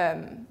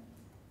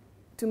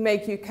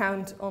make you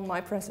count on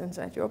my presence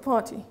at your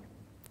party.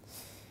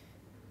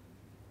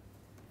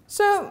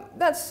 So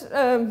that's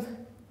a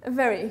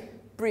very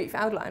brief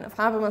outline of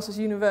Habermas's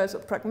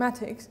Universal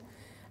Pragmatics.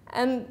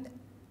 And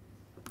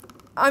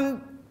I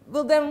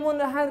will then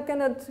wonder, how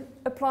can it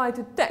apply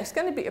to text?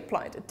 Can it be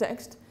applied to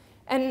text?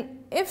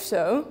 And if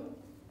so,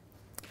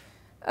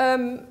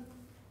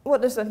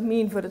 what does that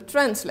mean for the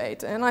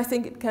translator? And I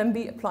think it can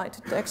be applied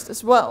to text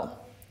as well.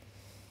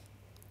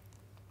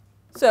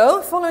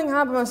 So, following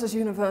Habermas's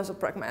Universal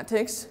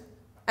Pragmatics,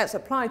 as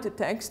applied to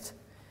text,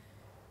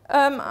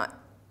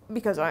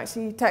 because I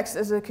see text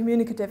as a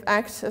communicative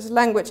act, as a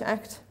language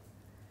act,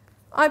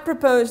 I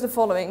propose the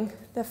following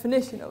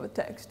definition of a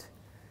text,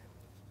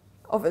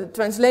 of a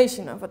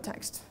translation of a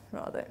text,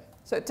 rather.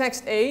 So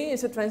text A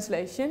is a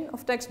translation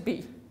of text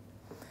B.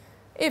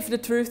 If the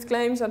truth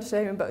claims are the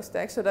same in both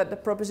texts, so that the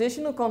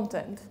propositional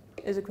content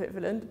is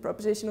equivalent, the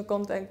propositional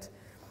content,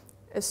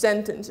 a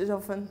sentence is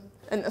often,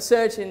 an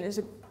assertion is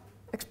an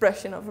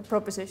expression of a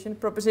proposition. A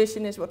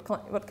proposition is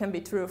what can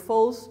be true or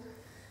false.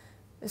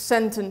 A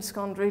sentence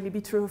can't really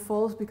be true or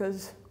false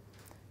because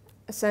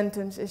a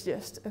sentence is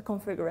just a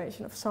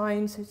configuration of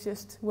signs, it's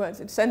just words.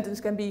 A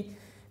sentence can be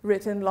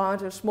written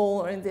large or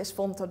small or in this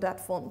font or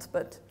that font,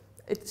 but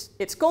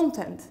its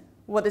content,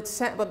 what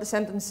the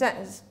sentence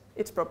says,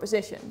 its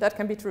proposition, that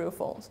can be true or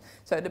false.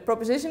 So the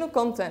propositional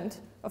content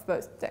of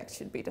both texts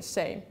should be the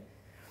same.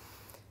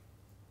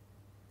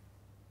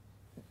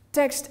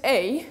 Text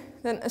A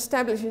then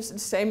establishes the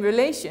same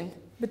relation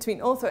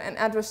between author and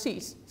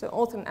addressees, so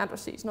author and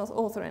addressees, not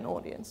author and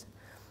audience,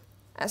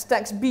 as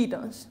text B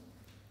does.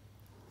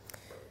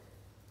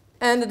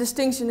 And the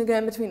distinction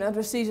again between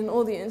addressees and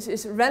audience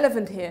is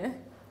relevant here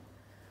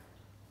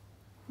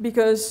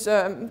because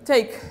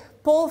take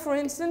Paul, for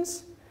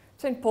instance.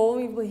 St. Paul,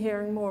 we will be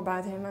hearing more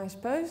about him, I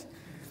suppose.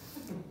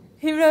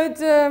 He wrote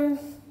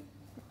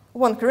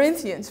 1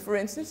 Corinthians, for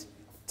instance.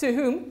 To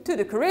whom? To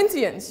the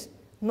Corinthians,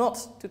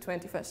 not to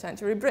 21st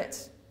century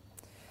Brits.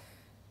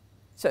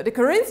 So the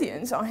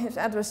Corinthians are his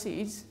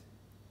addressees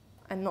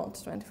and not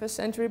 21st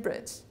century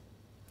Brits.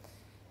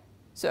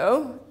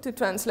 So, to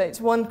translate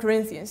 1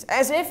 Corinthians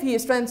as if he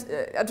is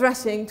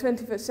addressing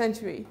 21st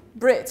century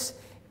Brits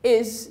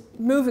is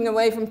moving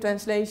away from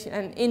translation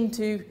and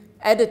into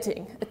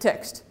editing a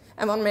text.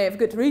 And one may have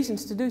good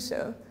reasons to do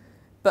so,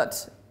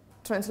 but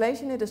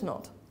translation it is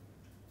not.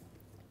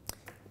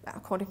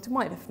 According to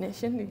my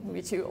definition,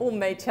 which you all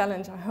may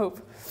challenge, I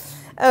hope.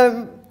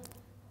 Then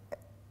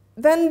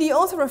the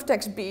author of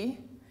text B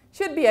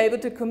should be able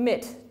to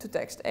commit to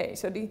text A.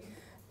 So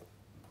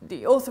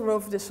the author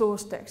of the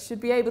source text should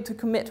be able to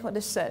commit what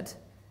is said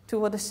to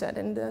what is said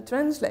in the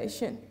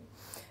translation.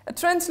 A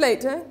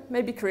translator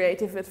may be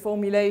creative with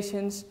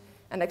formulations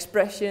and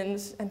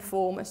expressions and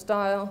form and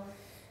style,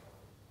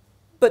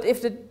 but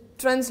if the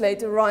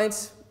translator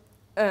writes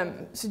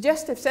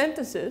suggestive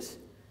sentences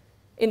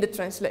in the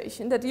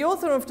translation that the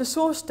author of the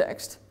source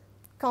text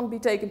can't be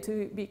taken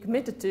to be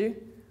committed to,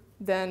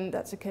 then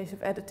that's a case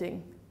of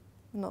editing,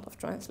 not of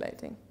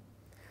translating.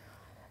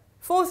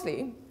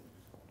 Fourthly,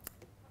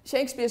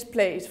 Shakespeare's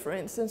plays, for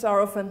instance,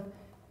 are often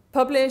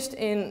published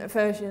in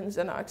versions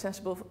that are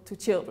accessible to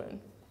children.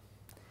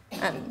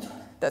 And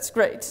that's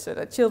great, so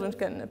that children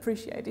can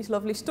appreciate these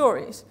lovely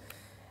stories.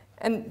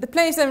 And the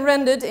plays then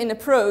rendered in a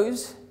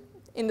prose,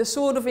 in the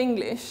sort of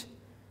English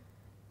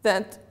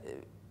that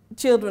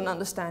children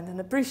understand and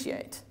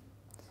appreciate.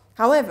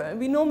 However,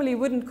 we normally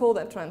wouldn't call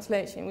that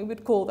translation, we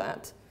would call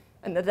that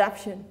an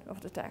adaptation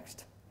of the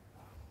text.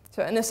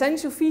 So an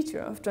essential feature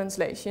of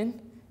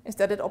translation is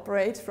that it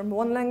operates from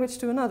one language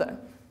to another.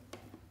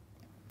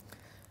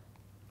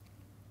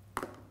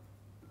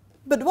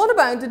 But what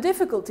about the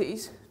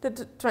difficulties that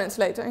the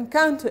translator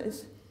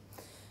encounters?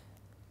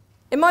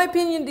 In my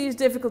opinion, these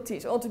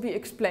difficulties ought to be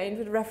explained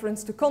with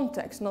reference to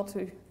context, not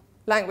to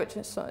language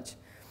as such.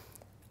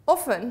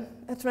 Often,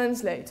 a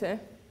translator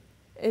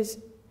is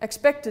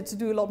expected to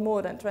do a lot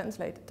more than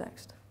translate the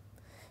text.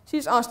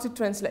 She's asked to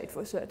translate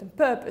for a certain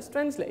purpose.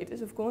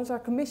 Translators, of course, are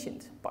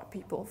commissioned by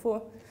people for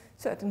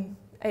a certain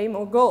aim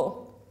or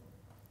goal.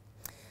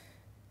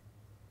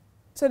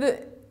 So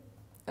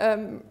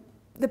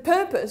the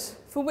purpose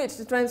for which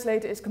the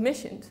translator is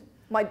commissioned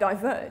might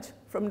diverge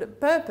from the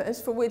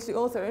purpose for which the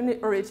author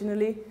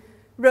originally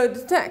wrote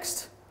the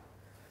text.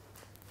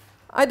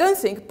 I don't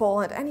think Paul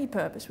had any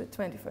purpose with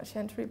 21st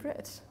century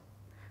Brits.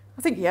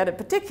 I think he had a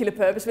particular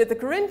purpose with the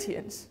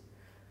Corinthians.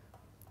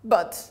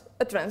 But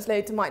a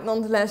translator might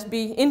nonetheless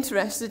be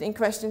interested in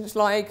questions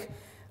like,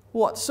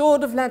 what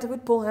sort of letter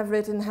would Paul have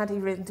written had he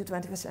written to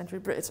 21st century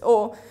Brits?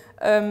 Or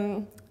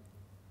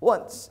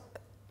what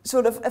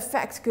sort of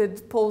effect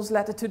could Paul's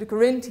letter to the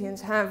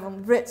Corinthians have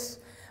on the Brits?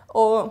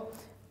 Or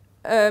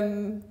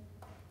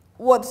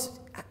what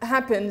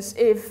happens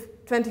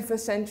if 21st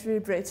century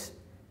Brits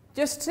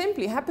just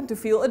simply happen to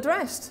feel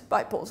addressed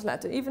by Paul's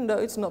letter, even though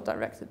it's not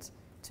directed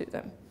to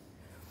them?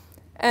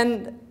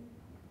 And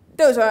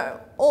those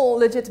are all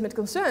legitimate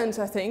concerns,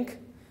 I think,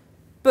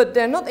 but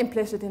they're not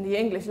implicit in the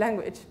English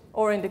language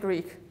or in the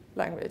Greek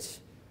language.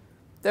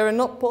 They are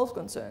not Paul's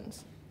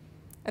concerns.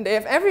 And they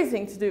have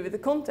everything to do with the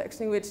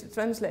context in which the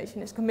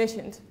translation is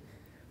commissioned,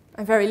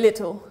 and very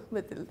little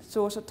with the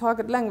source or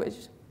target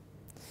language.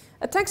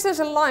 A text has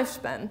a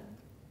lifespan.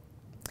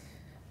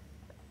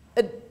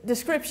 A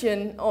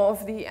description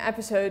of the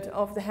episode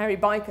of the Hairy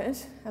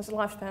Bikers has a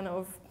lifespan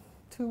of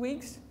 2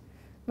 weeks.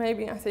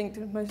 Maybe, I think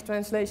most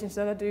translations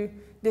that I do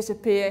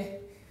disappear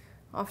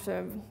after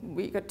a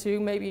week or two,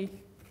 maybe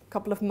a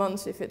couple of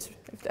months if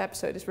the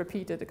episode is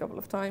repeated a couple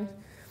of times.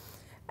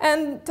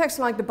 And texts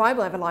like the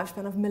Bible have a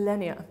lifespan of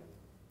millennia.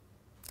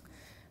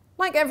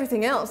 Like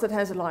everything else that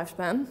has a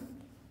lifespan,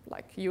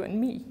 like you and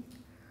me,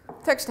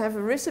 texts have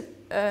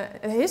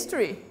a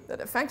history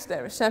that affects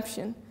their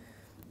reception.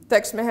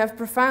 Text may have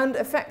profound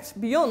effects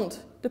beyond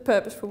the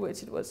purpose for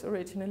which it was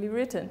originally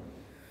written.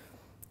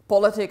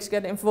 Politics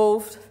get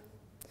involved.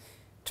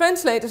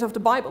 Translators of the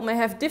Bible may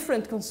have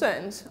different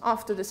concerns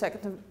after the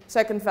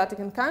Second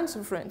Vatican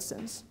Council, for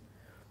instance,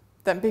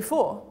 than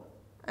before.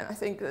 And I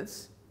think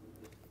that's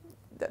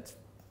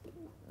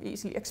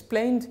easily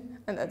explained,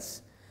 and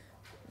that's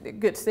a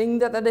good thing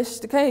that that is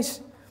the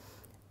case.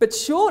 But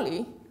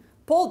surely,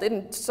 Paul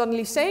didn't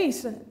suddenly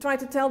try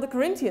to tell the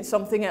Corinthians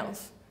something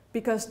else,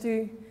 because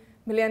 2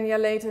 millennia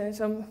later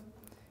some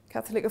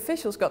Catholic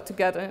officials got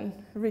together and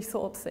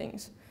rethought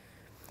things.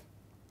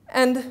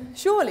 And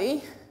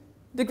surely,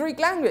 the Greek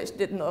language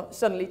did not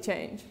suddenly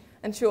change,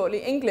 and surely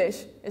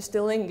English is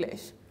still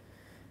English.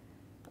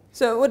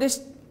 So what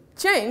is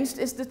changed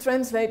is the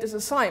translator's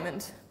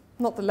assignment,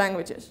 not the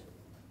languages.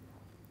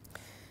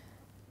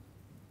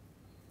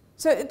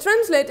 So a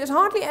translator is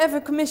hardly ever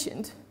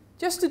commissioned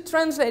just to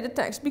translate a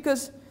text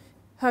because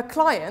her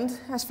client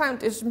has found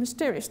this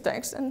mysterious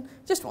text and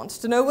just wants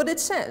to know what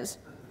it says.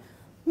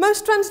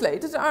 Most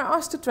translators are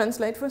asked to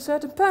translate for a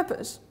certain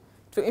purpose,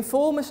 to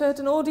inform a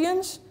certain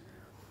audience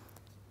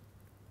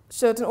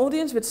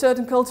with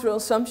certain cultural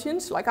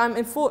assumptions, like I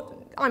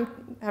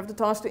have the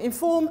task to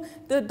inform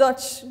the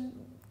Dutch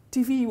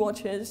TV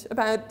watchers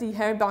about the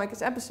Hairy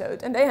Bikers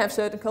episode, and they have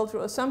certain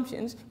cultural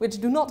assumptions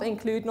which do not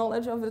include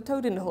knowledge of the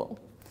toad in the hole.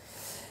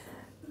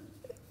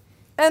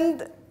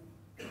 And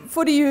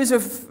for the use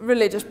of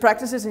religious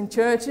practices in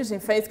churches,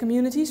 in faith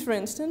communities, for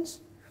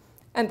instance,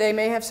 and they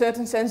may have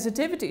certain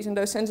sensitivities, and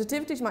those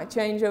sensitivities might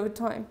change over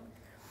time.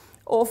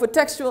 Or for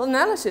textual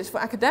analysis,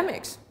 for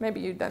academics, maybe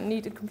you then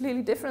need a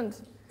completely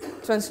different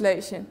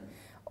translation.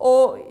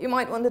 Or you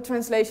might want a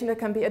translation that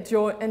can be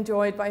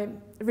enjoyed by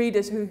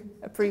readers who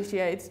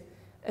appreciate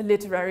a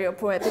literary or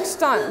poetic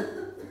style.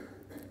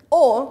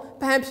 Or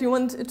perhaps you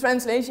want a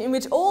translation in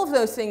which all of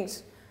those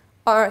things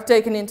are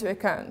taken into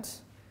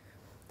account.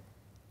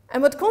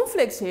 And what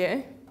conflicts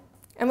here,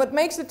 and what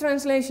makes the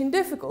translation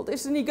difficult,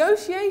 is the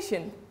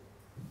negotiation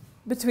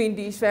between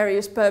these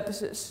various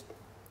purposes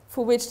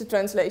for which the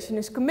translation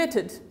is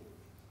committed.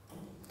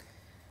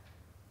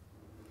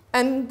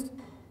 And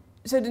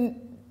so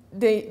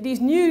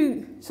these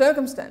new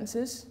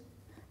circumstances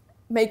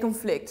may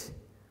conflict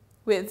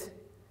with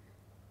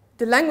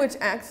the language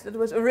act that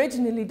was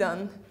originally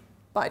done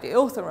by the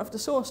author of the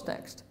source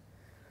text.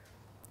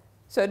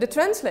 So the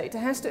translator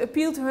has to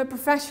appeal to her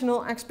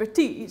professional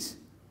expertise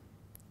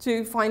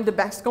to find the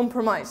best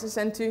compromises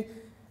and to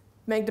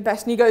make the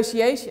best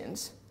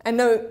negotiations. And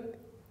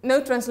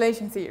no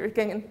translation theory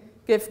can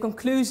give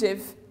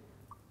conclusive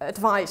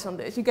advice on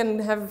this. You can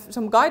have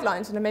some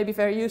guidelines and they may be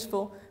very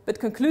useful, but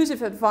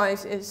conclusive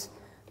advice is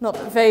not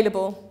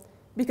available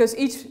because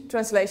each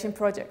translation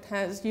project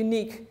has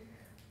unique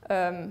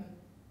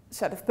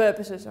set of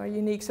purposes or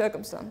unique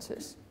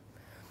circumstances.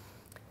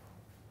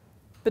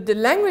 But the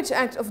language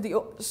act of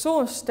the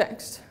source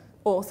text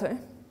author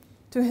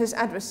to his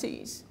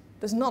addressees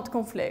does not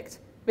conflict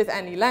with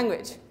any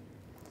language.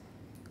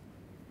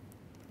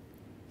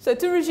 So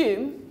to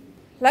resume,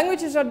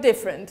 languages are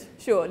different,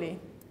 surely,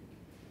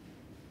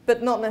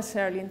 but not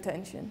necessarily in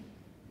tension.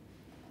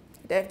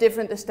 They have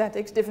different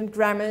aesthetics, different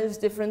grammars,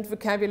 different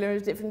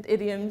vocabularies, different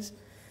idioms,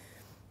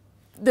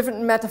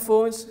 different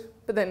metaphors,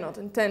 but they're not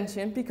in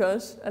tension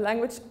because a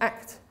language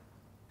act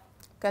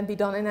can be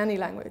done in any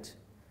language.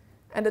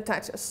 And the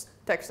text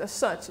as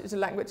such is a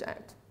language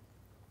act.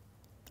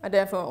 I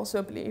therefore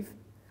also believe,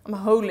 I'm a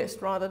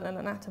holist rather than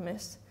an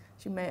atomist,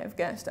 as you may have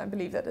guessed. I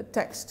believe that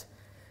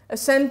a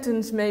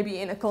sentence maybe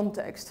in a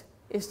context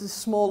is the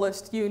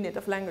smallest unit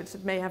of language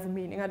that may have a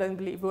meaning. I don't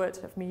believe words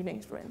have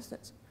meanings, for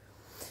instance.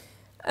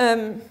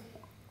 And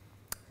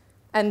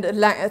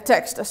a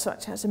text as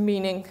such has a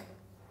meaning,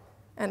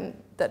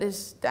 and that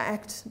is the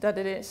act that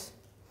it is.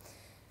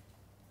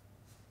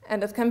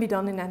 And that can be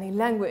done in any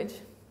language.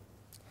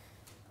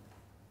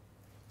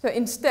 So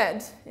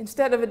instead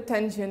of a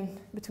tension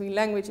between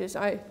languages,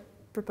 I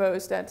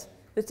propose that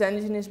the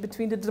tension is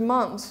between the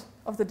demands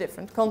of the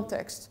different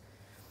contexts.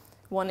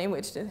 One in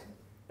which the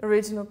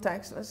original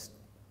text was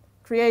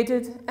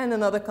created and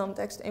another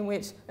context in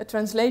which a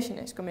translation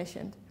is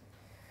commissioned.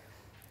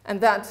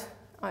 And that,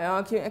 I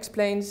argue,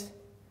 explains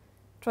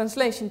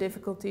translation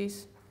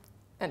difficulties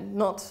and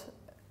not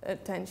a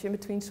tension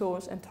between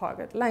source and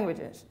target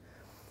languages.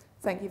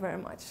 Thank you very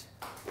much.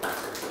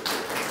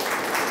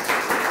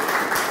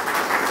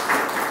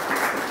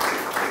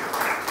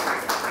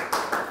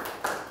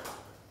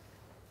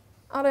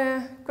 Are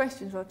there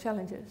questions or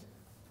challenges?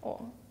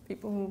 Or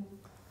people who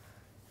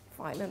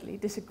violently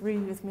disagree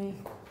with me?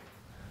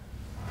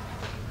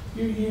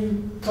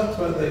 You talked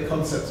about the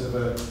concept of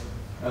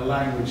a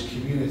language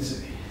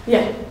community.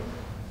 Yeah.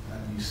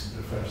 And you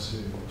refer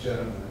to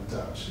German and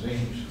Dutch and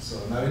English and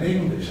so on. Now in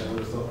English I would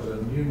have thought there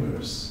are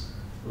numerous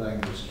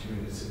language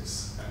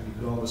communities and you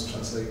can almost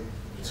translate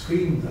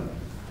between them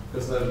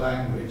because their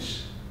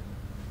language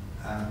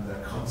and the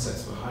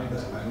concepts behind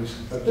that language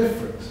are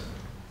different.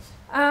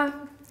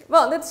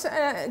 Well, that's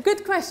a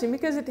good question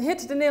because it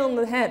hits the nail on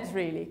the head,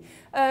 really.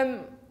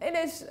 It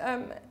is,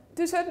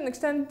 to a certain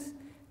extent,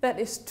 that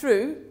is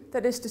true.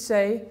 That is to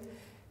say,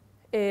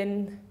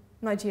 in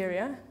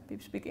Nigeria,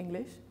 people speak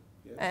English,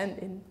 yes. And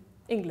in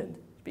England,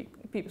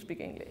 people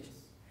speak English.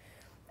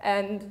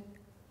 And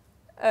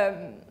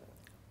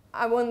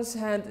I once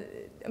had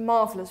a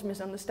marvelous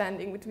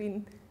misunderstanding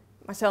between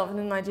myself and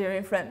a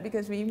Nigerian friend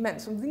because we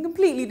meant something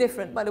completely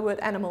different by the word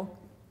animal.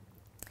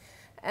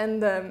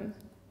 And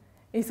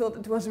he thought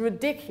it was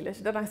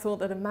ridiculous that I thought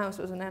that a mouse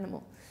was an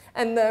animal.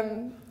 And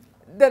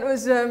that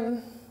was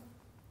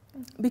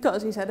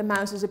because he said a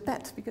mouse is a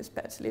pet, because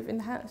pets live in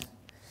the house.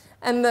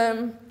 And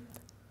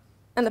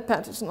a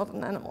pet is not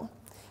an animal.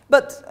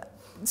 But,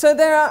 so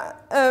there are,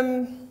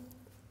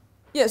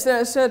 yes, there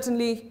are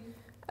certainly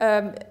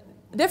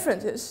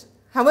differences.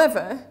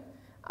 However,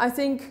 I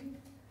think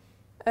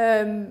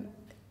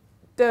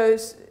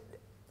those,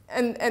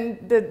 and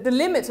the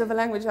limits of a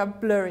language are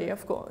blurry,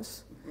 of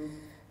course.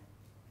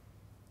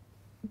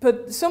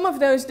 But some of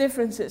those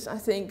differences, I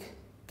think,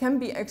 can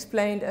be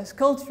explained as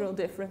cultural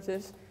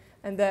differences,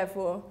 and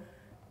therefore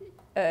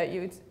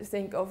you would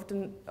think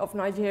of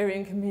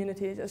Nigerian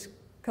communities as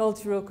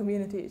cultural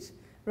communities,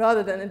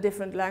 rather than a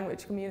different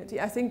language community.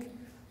 I think,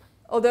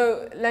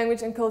 although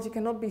language and culture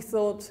cannot be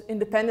thought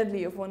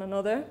independently of one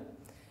another,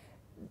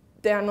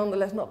 they are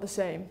nonetheless not the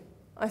same.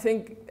 I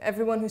think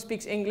everyone who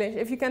speaks English,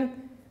 if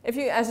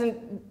you as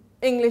an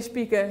English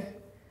speaker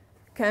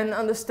can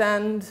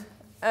understand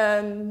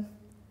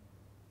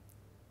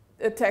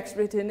a text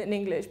written in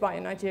English by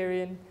a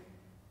Nigerian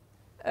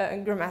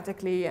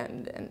grammatically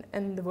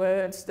and the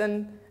words,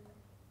 then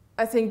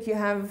I think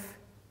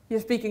you're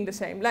speaking the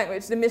same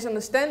language. The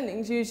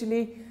misunderstandings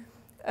usually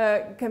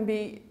can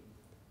be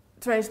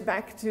traced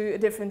back to a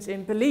difference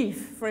in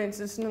belief. For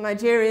instance, a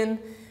Nigerian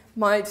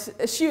might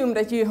assume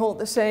that you hold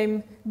the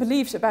same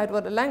beliefs about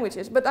what a language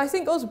is, but I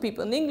think also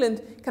people in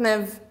England can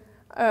have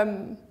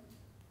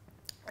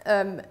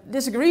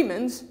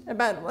disagreements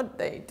about what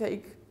they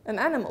take an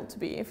animal to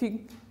be. If you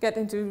get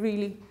into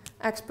really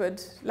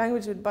expert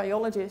language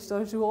biologists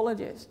or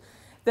zoologists,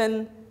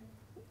 then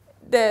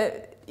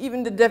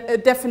even the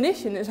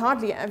definition is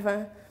hardly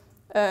ever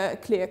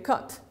clear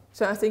cut.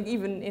 So I think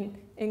even in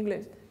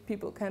English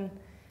people can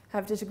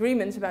have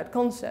disagreements about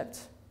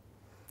concepts.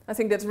 I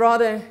think that's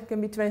rather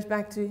can be traced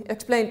back to,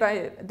 explained by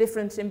a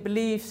difference in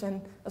beliefs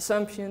and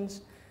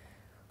assumptions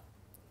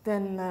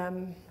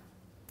than,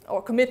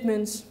 or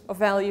commitments or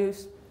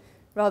values,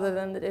 rather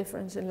than the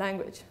difference in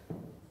language.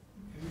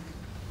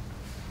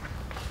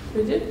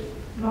 Bridget?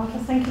 Martha,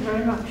 thank you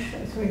very much.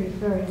 It's really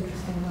very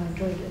interesting and I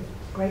enjoyed it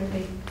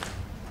greatly.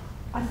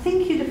 I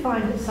think you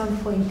defined at some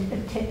point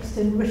a text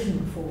in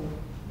written form.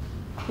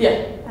 Yeah.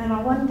 And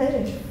I wonder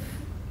if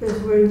there's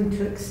room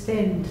to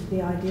extend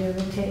the idea of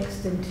a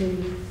text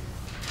into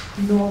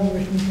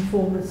non-written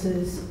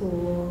performances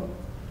or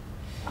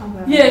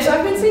other... Yes,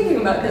 I've been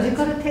thinking about Because that. you've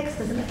got a text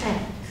as an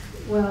act.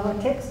 Well,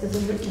 a text as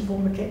a written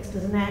form, a text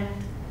as an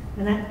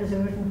act as a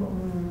written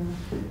form.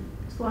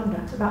 Just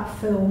wonder about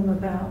film,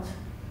 about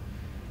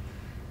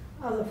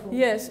other forms.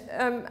 Yes,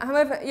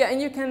 however, yeah,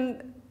 and you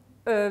can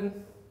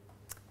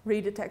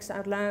read the text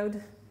out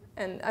loud,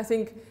 and I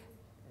think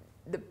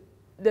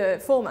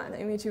the format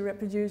in which you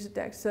reproduce the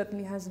text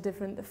certainly has a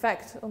different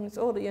effect on its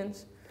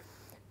audience.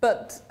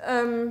 But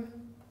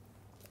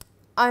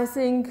I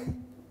think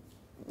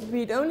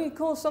we'd only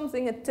call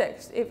something a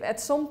text if at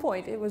some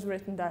point it was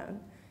written down.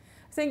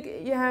 I think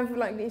you have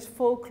like these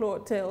folklore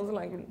tales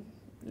like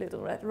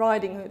Little Red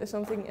Riding Hood or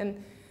something,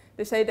 and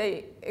they say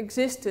they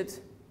existed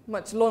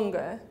much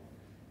longer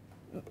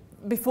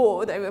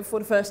before they were for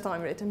the first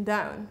time written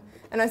down.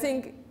 And I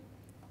think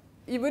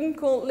you wouldn't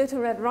call Little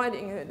Red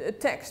Riding Hood a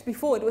text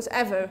before it was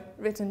ever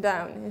written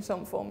down in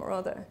some form or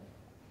other.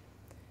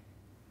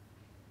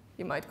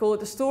 You might call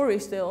it a story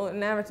still, a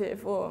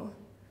narrative, or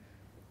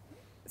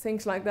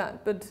things like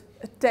that, but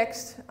a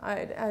text,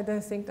 I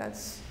don't think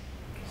that's...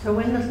 So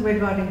when Little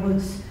Red Riding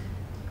Hood's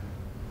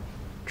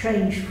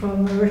changed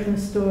from a written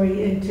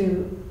story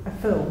into a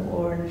film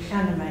or an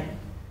anime?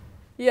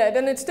 Yeah,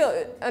 then it's still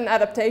an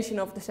adaptation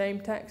of the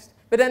same text.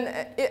 But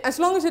then, as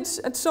long as it's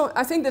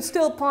I think that's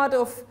still part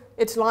of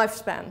its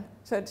lifespan,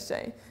 so to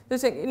say.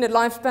 In the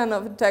lifespan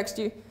of a text,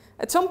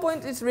 at some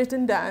point it's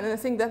written down, and I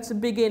think that's the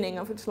beginning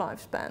of its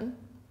lifespan.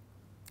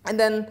 And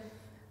then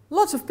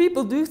lots of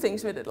people do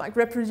things with it, like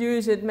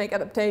reproduce it, make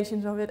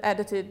adaptations of it,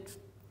 edit it,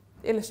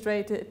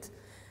 illustrate it,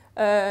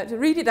 to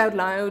read it out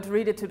loud,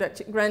 read it to their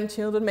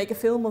grandchildren, make a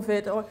film of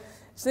it, or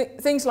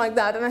things like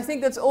that. And I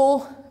think that's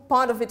all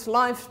part of its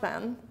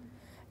lifespan.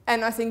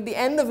 And I think the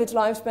end of its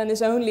lifespan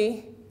is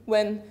only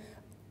when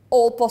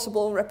all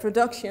possible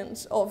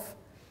reproductions of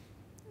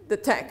the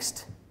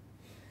text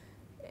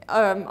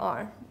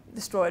are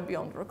destroyed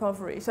beyond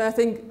recovery. So I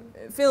think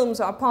films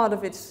are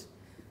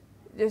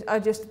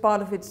just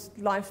part of its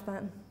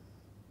lifespan.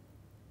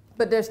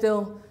 But they're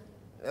still,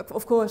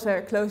 of course,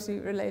 they're closely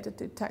related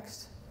to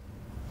text.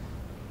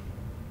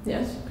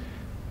 Yes?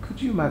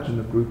 Could you imagine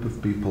a group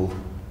of people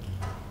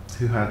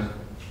who had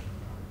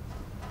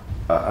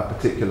a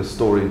particular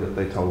story that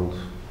they told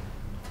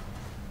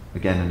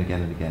again and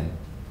again and again?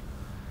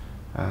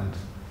 And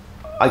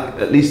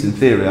at least in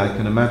theory, I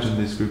can imagine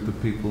this group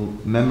of people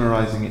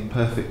memorizing it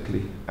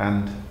perfectly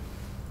and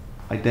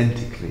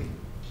identically.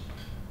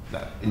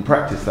 In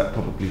practice, that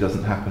probably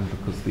doesn't happen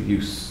because the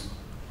use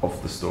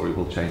of the story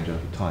will change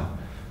over time.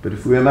 But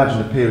if we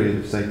imagine a period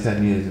of, say,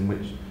 10 years in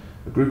which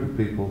a group of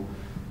people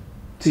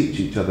teach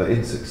each other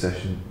in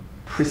succession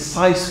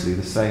precisely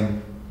the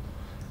same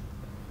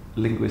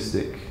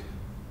linguistic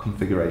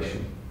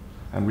configuration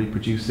and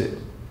reproduce it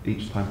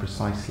each time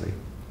precisely,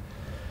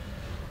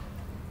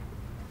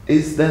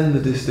 is then the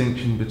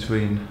distinction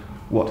between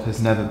what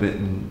has never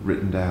been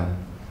written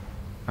down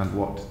and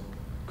what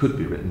could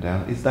be written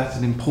down, is that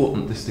an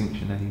important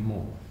distinction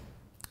anymore?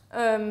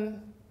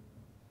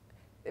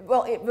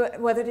 Well,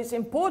 whether it's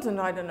important,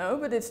 I don't know,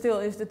 but it still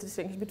is the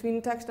distinction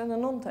between text and a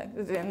non-text.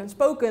 And a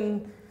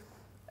spoken,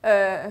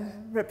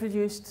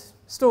 reproduced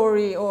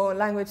story or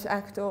language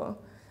act, or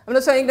I'm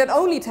not saying that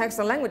only text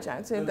are language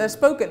acts. There's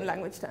spoken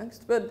language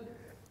text, but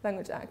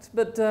language acts.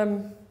 But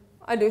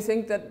I do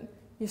think that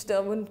you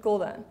still wouldn't call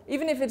that,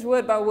 even if it's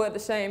word by word the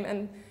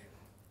same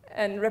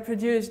and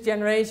reproduced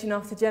generation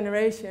after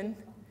generation.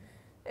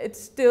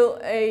 It's still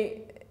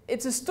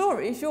it's a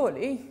story,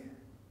 surely.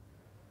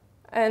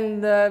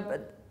 And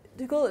but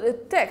to call it a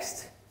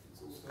text,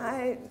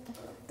 I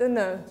don't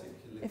know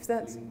if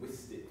that's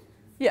linguistic.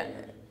 Yeah,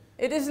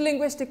 it is a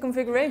linguistic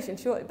configuration,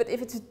 surely. But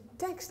if it's a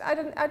text, I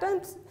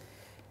don't.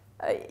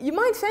 You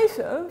might say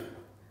so.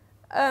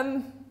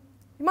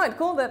 You might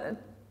call that a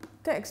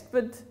text,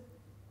 but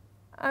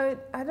I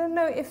don't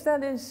know if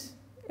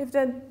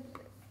that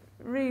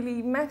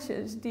really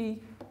matches the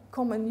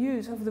common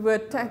use of the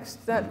word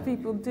text that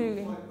people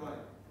do.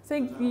 I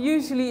think you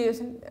usually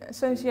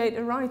associate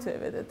a writer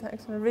with a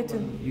text, and a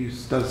written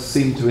use does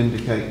seem to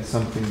indicate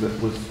something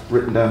that was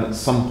written down at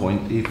some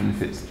point, even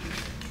if it's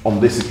on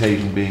this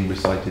occasion being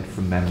recited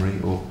from memory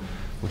or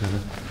whatever.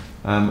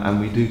 And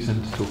we do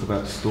tend to talk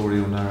about story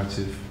or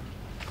narrative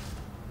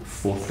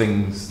for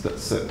things that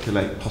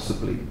circulate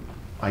possibly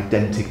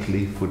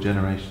identically for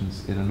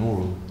generations in an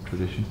oral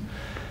tradition.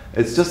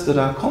 It's just that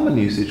our common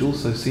usage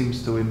also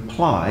seems to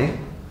imply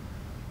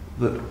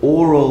that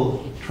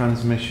oral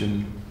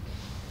transmission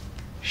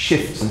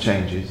shifts and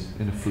changes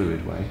in a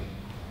fluid way,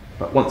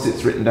 but once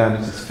it's written down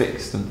it is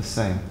fixed and the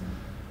same.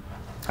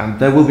 And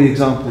there will be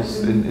examples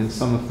in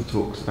some of the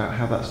talks about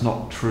how that's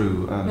not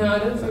true. No, I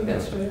don't think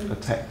that's true. A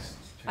text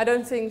I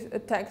don't think a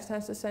text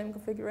has the same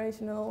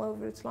configuration all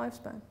over its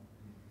lifespan.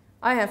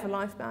 I have a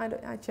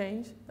lifespan, I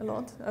change a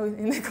lot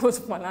in the course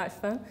of my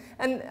lifespan.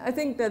 And I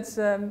think that's,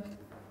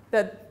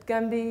 that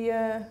can be,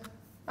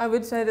 I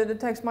would say that the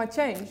text might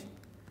change.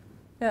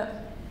 Yeah.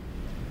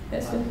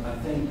 Yes, I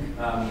think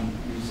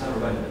you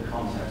celebrated the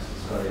context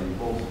is very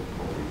important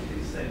for all of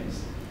these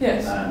things.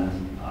 Yes.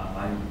 And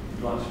I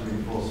would like to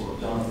reinforce what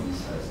Jonathan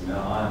says.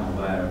 Now, I am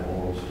aware of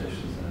oral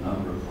traditions in a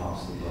number of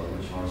parts of the world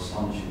which are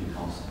astonishingly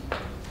constant.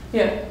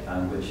 Yeah.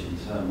 And which, in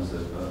terms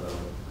of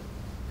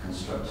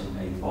constructing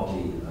a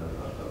body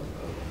of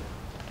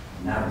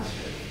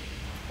narrative,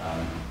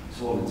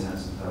 to all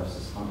intents and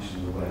purposes,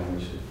 function the way in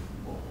which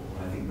what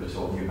I think we're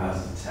talking about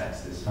as a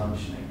text is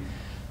functioning.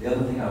 The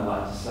other thing I'd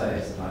like to say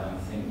is that I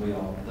think we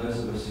are, those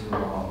of us who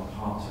are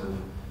part of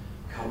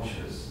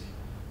cultures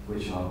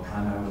which are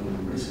primarily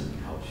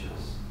written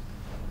cultures,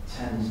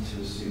 tend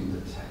to assume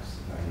that texts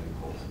are very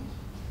important.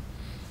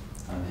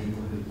 And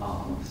people who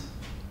aren't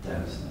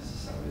don't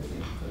necessarily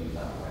think of them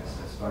that way,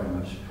 so it's very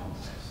much a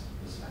context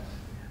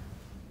perspective.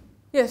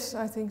 Yes,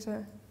 I think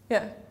so.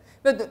 Yeah.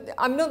 But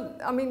I'm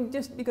not, I mean,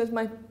 just because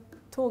my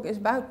talk is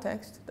about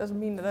text doesn't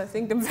mean that I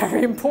think them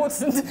very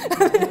important.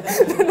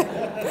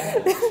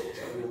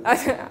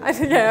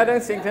 I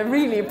don't think they're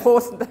really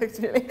important,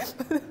 actually.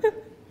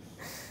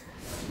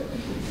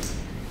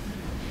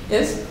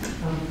 Yes?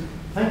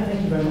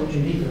 Thank you very much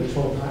indeed for the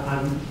talk.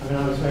 I mean,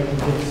 I was very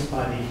convinced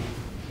by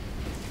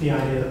the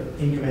idea that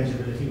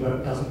incommensurability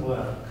work doesn't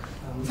work.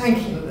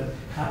 Thank you.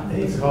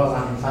 As far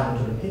as I'm entitled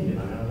to an opinion,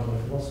 I mean, I'm not a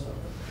philosopher.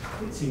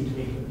 It seemed to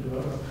me to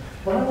work.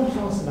 What I wanted to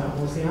ask about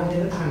was the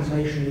idea that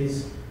translation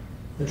is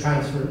the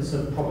transference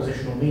of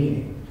propositional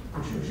meaning,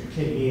 which it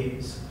clearly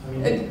is. I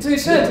mean, to a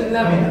certain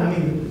level. I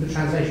mean, the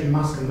translation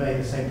must convey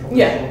the same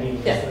propositional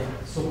meaning as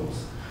the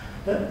source.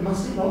 But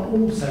must it not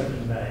also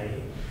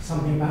convey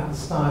something about the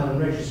style and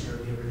register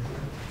of the original?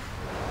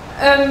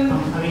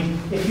 I mean,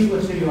 if you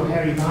were to do your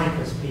hairy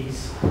bikers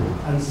piece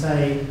and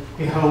say,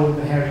 behold,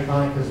 the hairy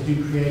bikers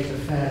do create a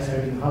fair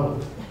toning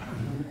whole,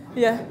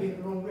 yeah. Would it be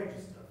the wrong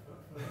register?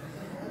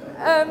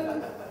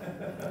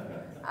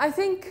 I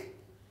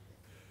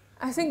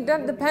think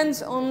that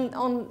depends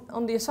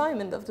on the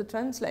assignment of the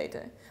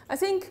translator. I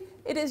think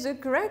it is a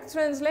correct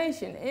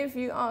translation if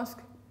you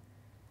ask,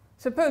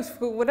 suppose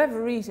for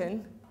whatever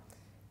reason,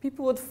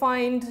 people would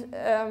find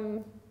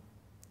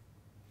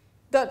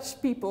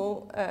Dutch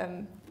people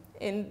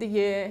in the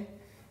year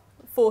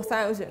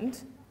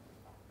 4000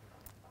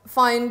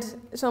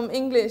 find some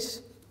English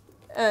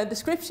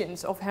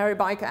descriptions of hairy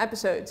biker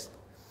episodes,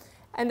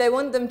 and they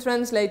want them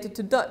translated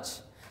to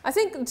Dutch. I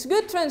think it's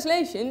good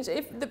translations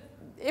if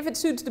it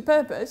suits the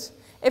purpose,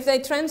 if they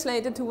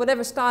translate it to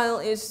whatever style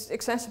is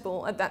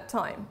accessible at that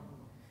time.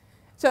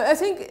 So I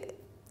think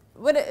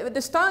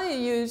the style you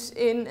use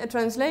in a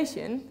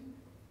translation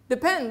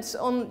depends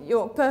on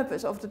your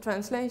purpose of the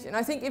translation.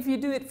 I think if you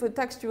do it for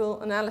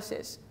textual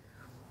analysis,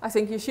 I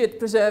think you should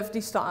preserve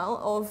the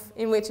style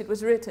in which it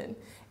was written.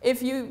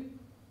 If you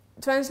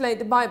translate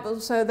the Bible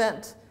so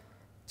that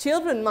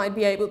children might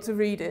be able to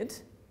read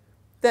it,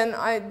 then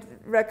I'd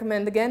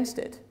recommend against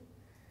it.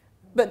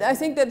 But I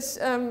think that's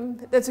a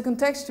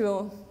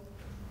contextual.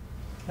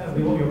 That would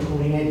be what you're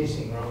calling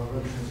editing rather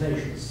than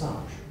translation as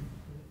such.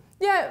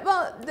 Yeah,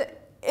 well,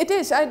 it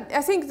is.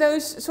 I think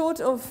those sort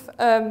of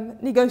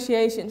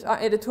negotiations are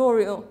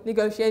editorial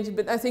negotiations,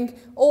 but I think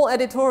all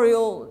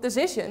editorial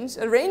decisions,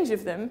 a range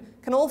of them,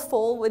 can all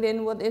fall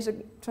within what is a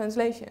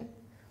translation.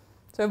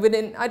 So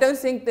I don't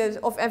think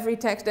of every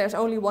text there's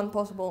only one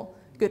possible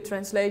good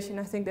translation.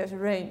 I think there's a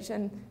range,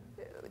 and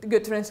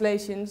good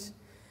translations,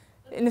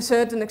 in a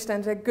certain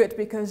extent, are good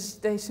because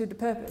they suit the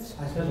purpose.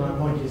 I suppose my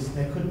point is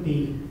there could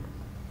be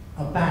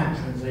a bad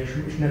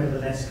translation which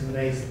nevertheless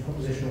conveys the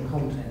propositional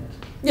content.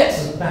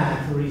 Yes. But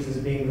bad for reasons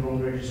of being the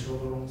wrong register or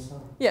the wrong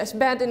style. Yes,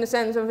 bad in the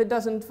sense of it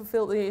doesn't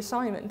fulfill the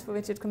assignment for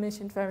which it's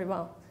commissioned very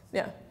well.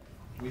 Yeah.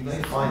 We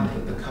may find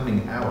that the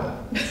coming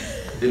hour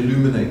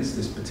illuminates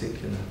this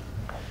particular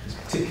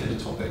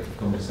topic of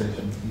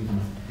conversation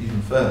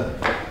even further.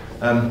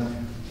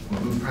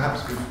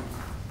 Perhaps we've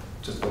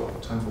just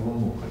got time for one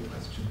more quick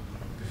question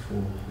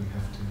before we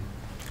have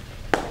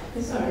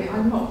to. Sorry,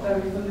 I'm not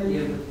very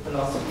familiar with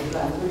philosophy of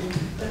language,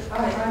 but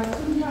I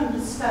couldn't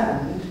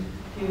understand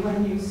you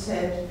when you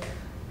said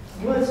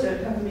words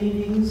don't have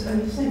meanings,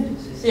 only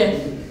sentences.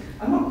 Yes.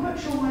 I'm not quite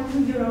sure my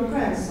 2-year-old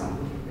grandson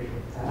would agree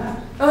with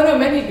that. Oh no,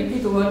 many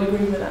people won't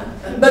agree with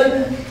that.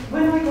 But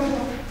when I got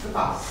off the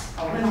bus,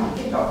 or when I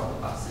get off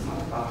the bus in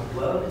my part of the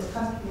world, it's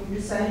customary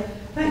to say,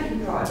 thank you,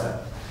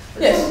 driver.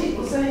 But yes. Some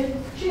people say,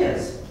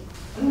 cheers.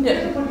 And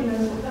everybody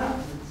knows what that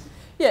means.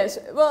 Yes,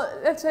 well,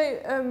 let's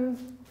say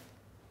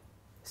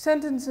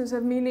sentences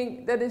have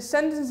meaning, that is,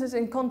 sentences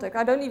in context.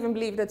 I don't even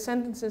believe that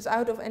sentences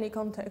out of any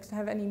context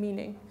have any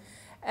meaning.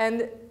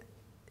 And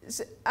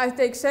I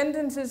take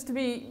sentences to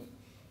be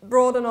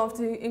broad enough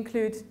to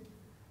include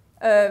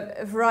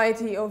a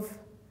variety of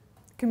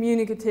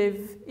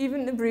communicative,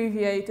 even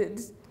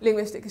abbreviated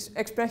linguistic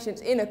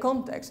expressions in a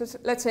context. So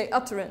let's say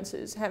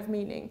utterances have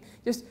meaning.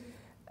 Just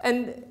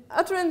And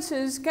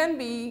utterances can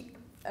be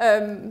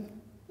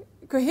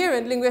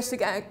coherent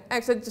linguistic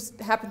acts that just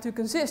happen to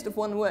consist of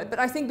one word. But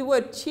I think the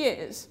word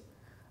cheers,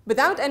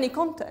 without any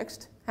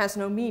context, has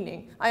no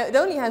meaning. It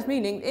only has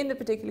meaning in the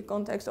particular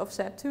context of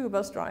set to,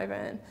 bus driver,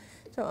 and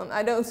so on.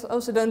 I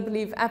also don't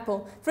believe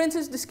apple. For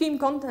instance, the scheme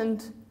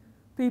content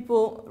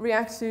people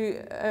react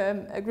to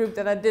a group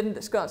that I didn't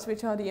discuss,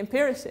 which are the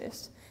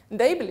empiricists. And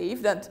they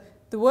believe that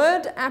the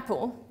word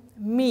apple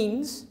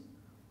means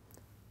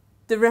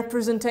the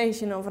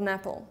representation of an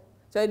apple.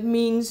 So it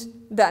means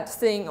that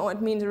thing, or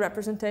it means a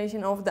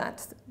representation of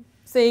that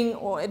thing,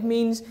 or it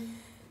means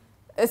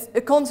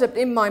a concept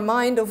in my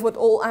mind of what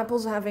all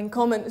apples have in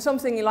common,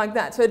 something like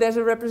that. So there's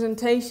a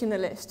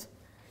representationalist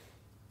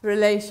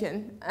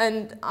relation,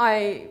 and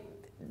I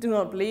do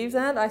not believe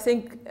that. I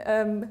think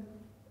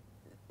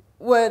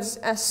words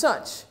as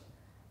such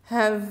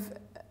have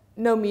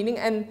no meaning,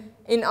 and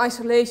in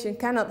isolation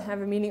cannot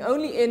have a meaning.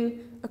 Only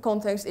in a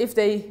context, if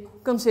they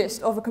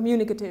consist of a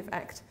communicative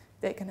act,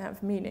 they can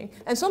have meaning.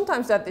 And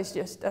sometimes that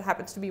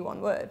happens to be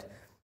one word.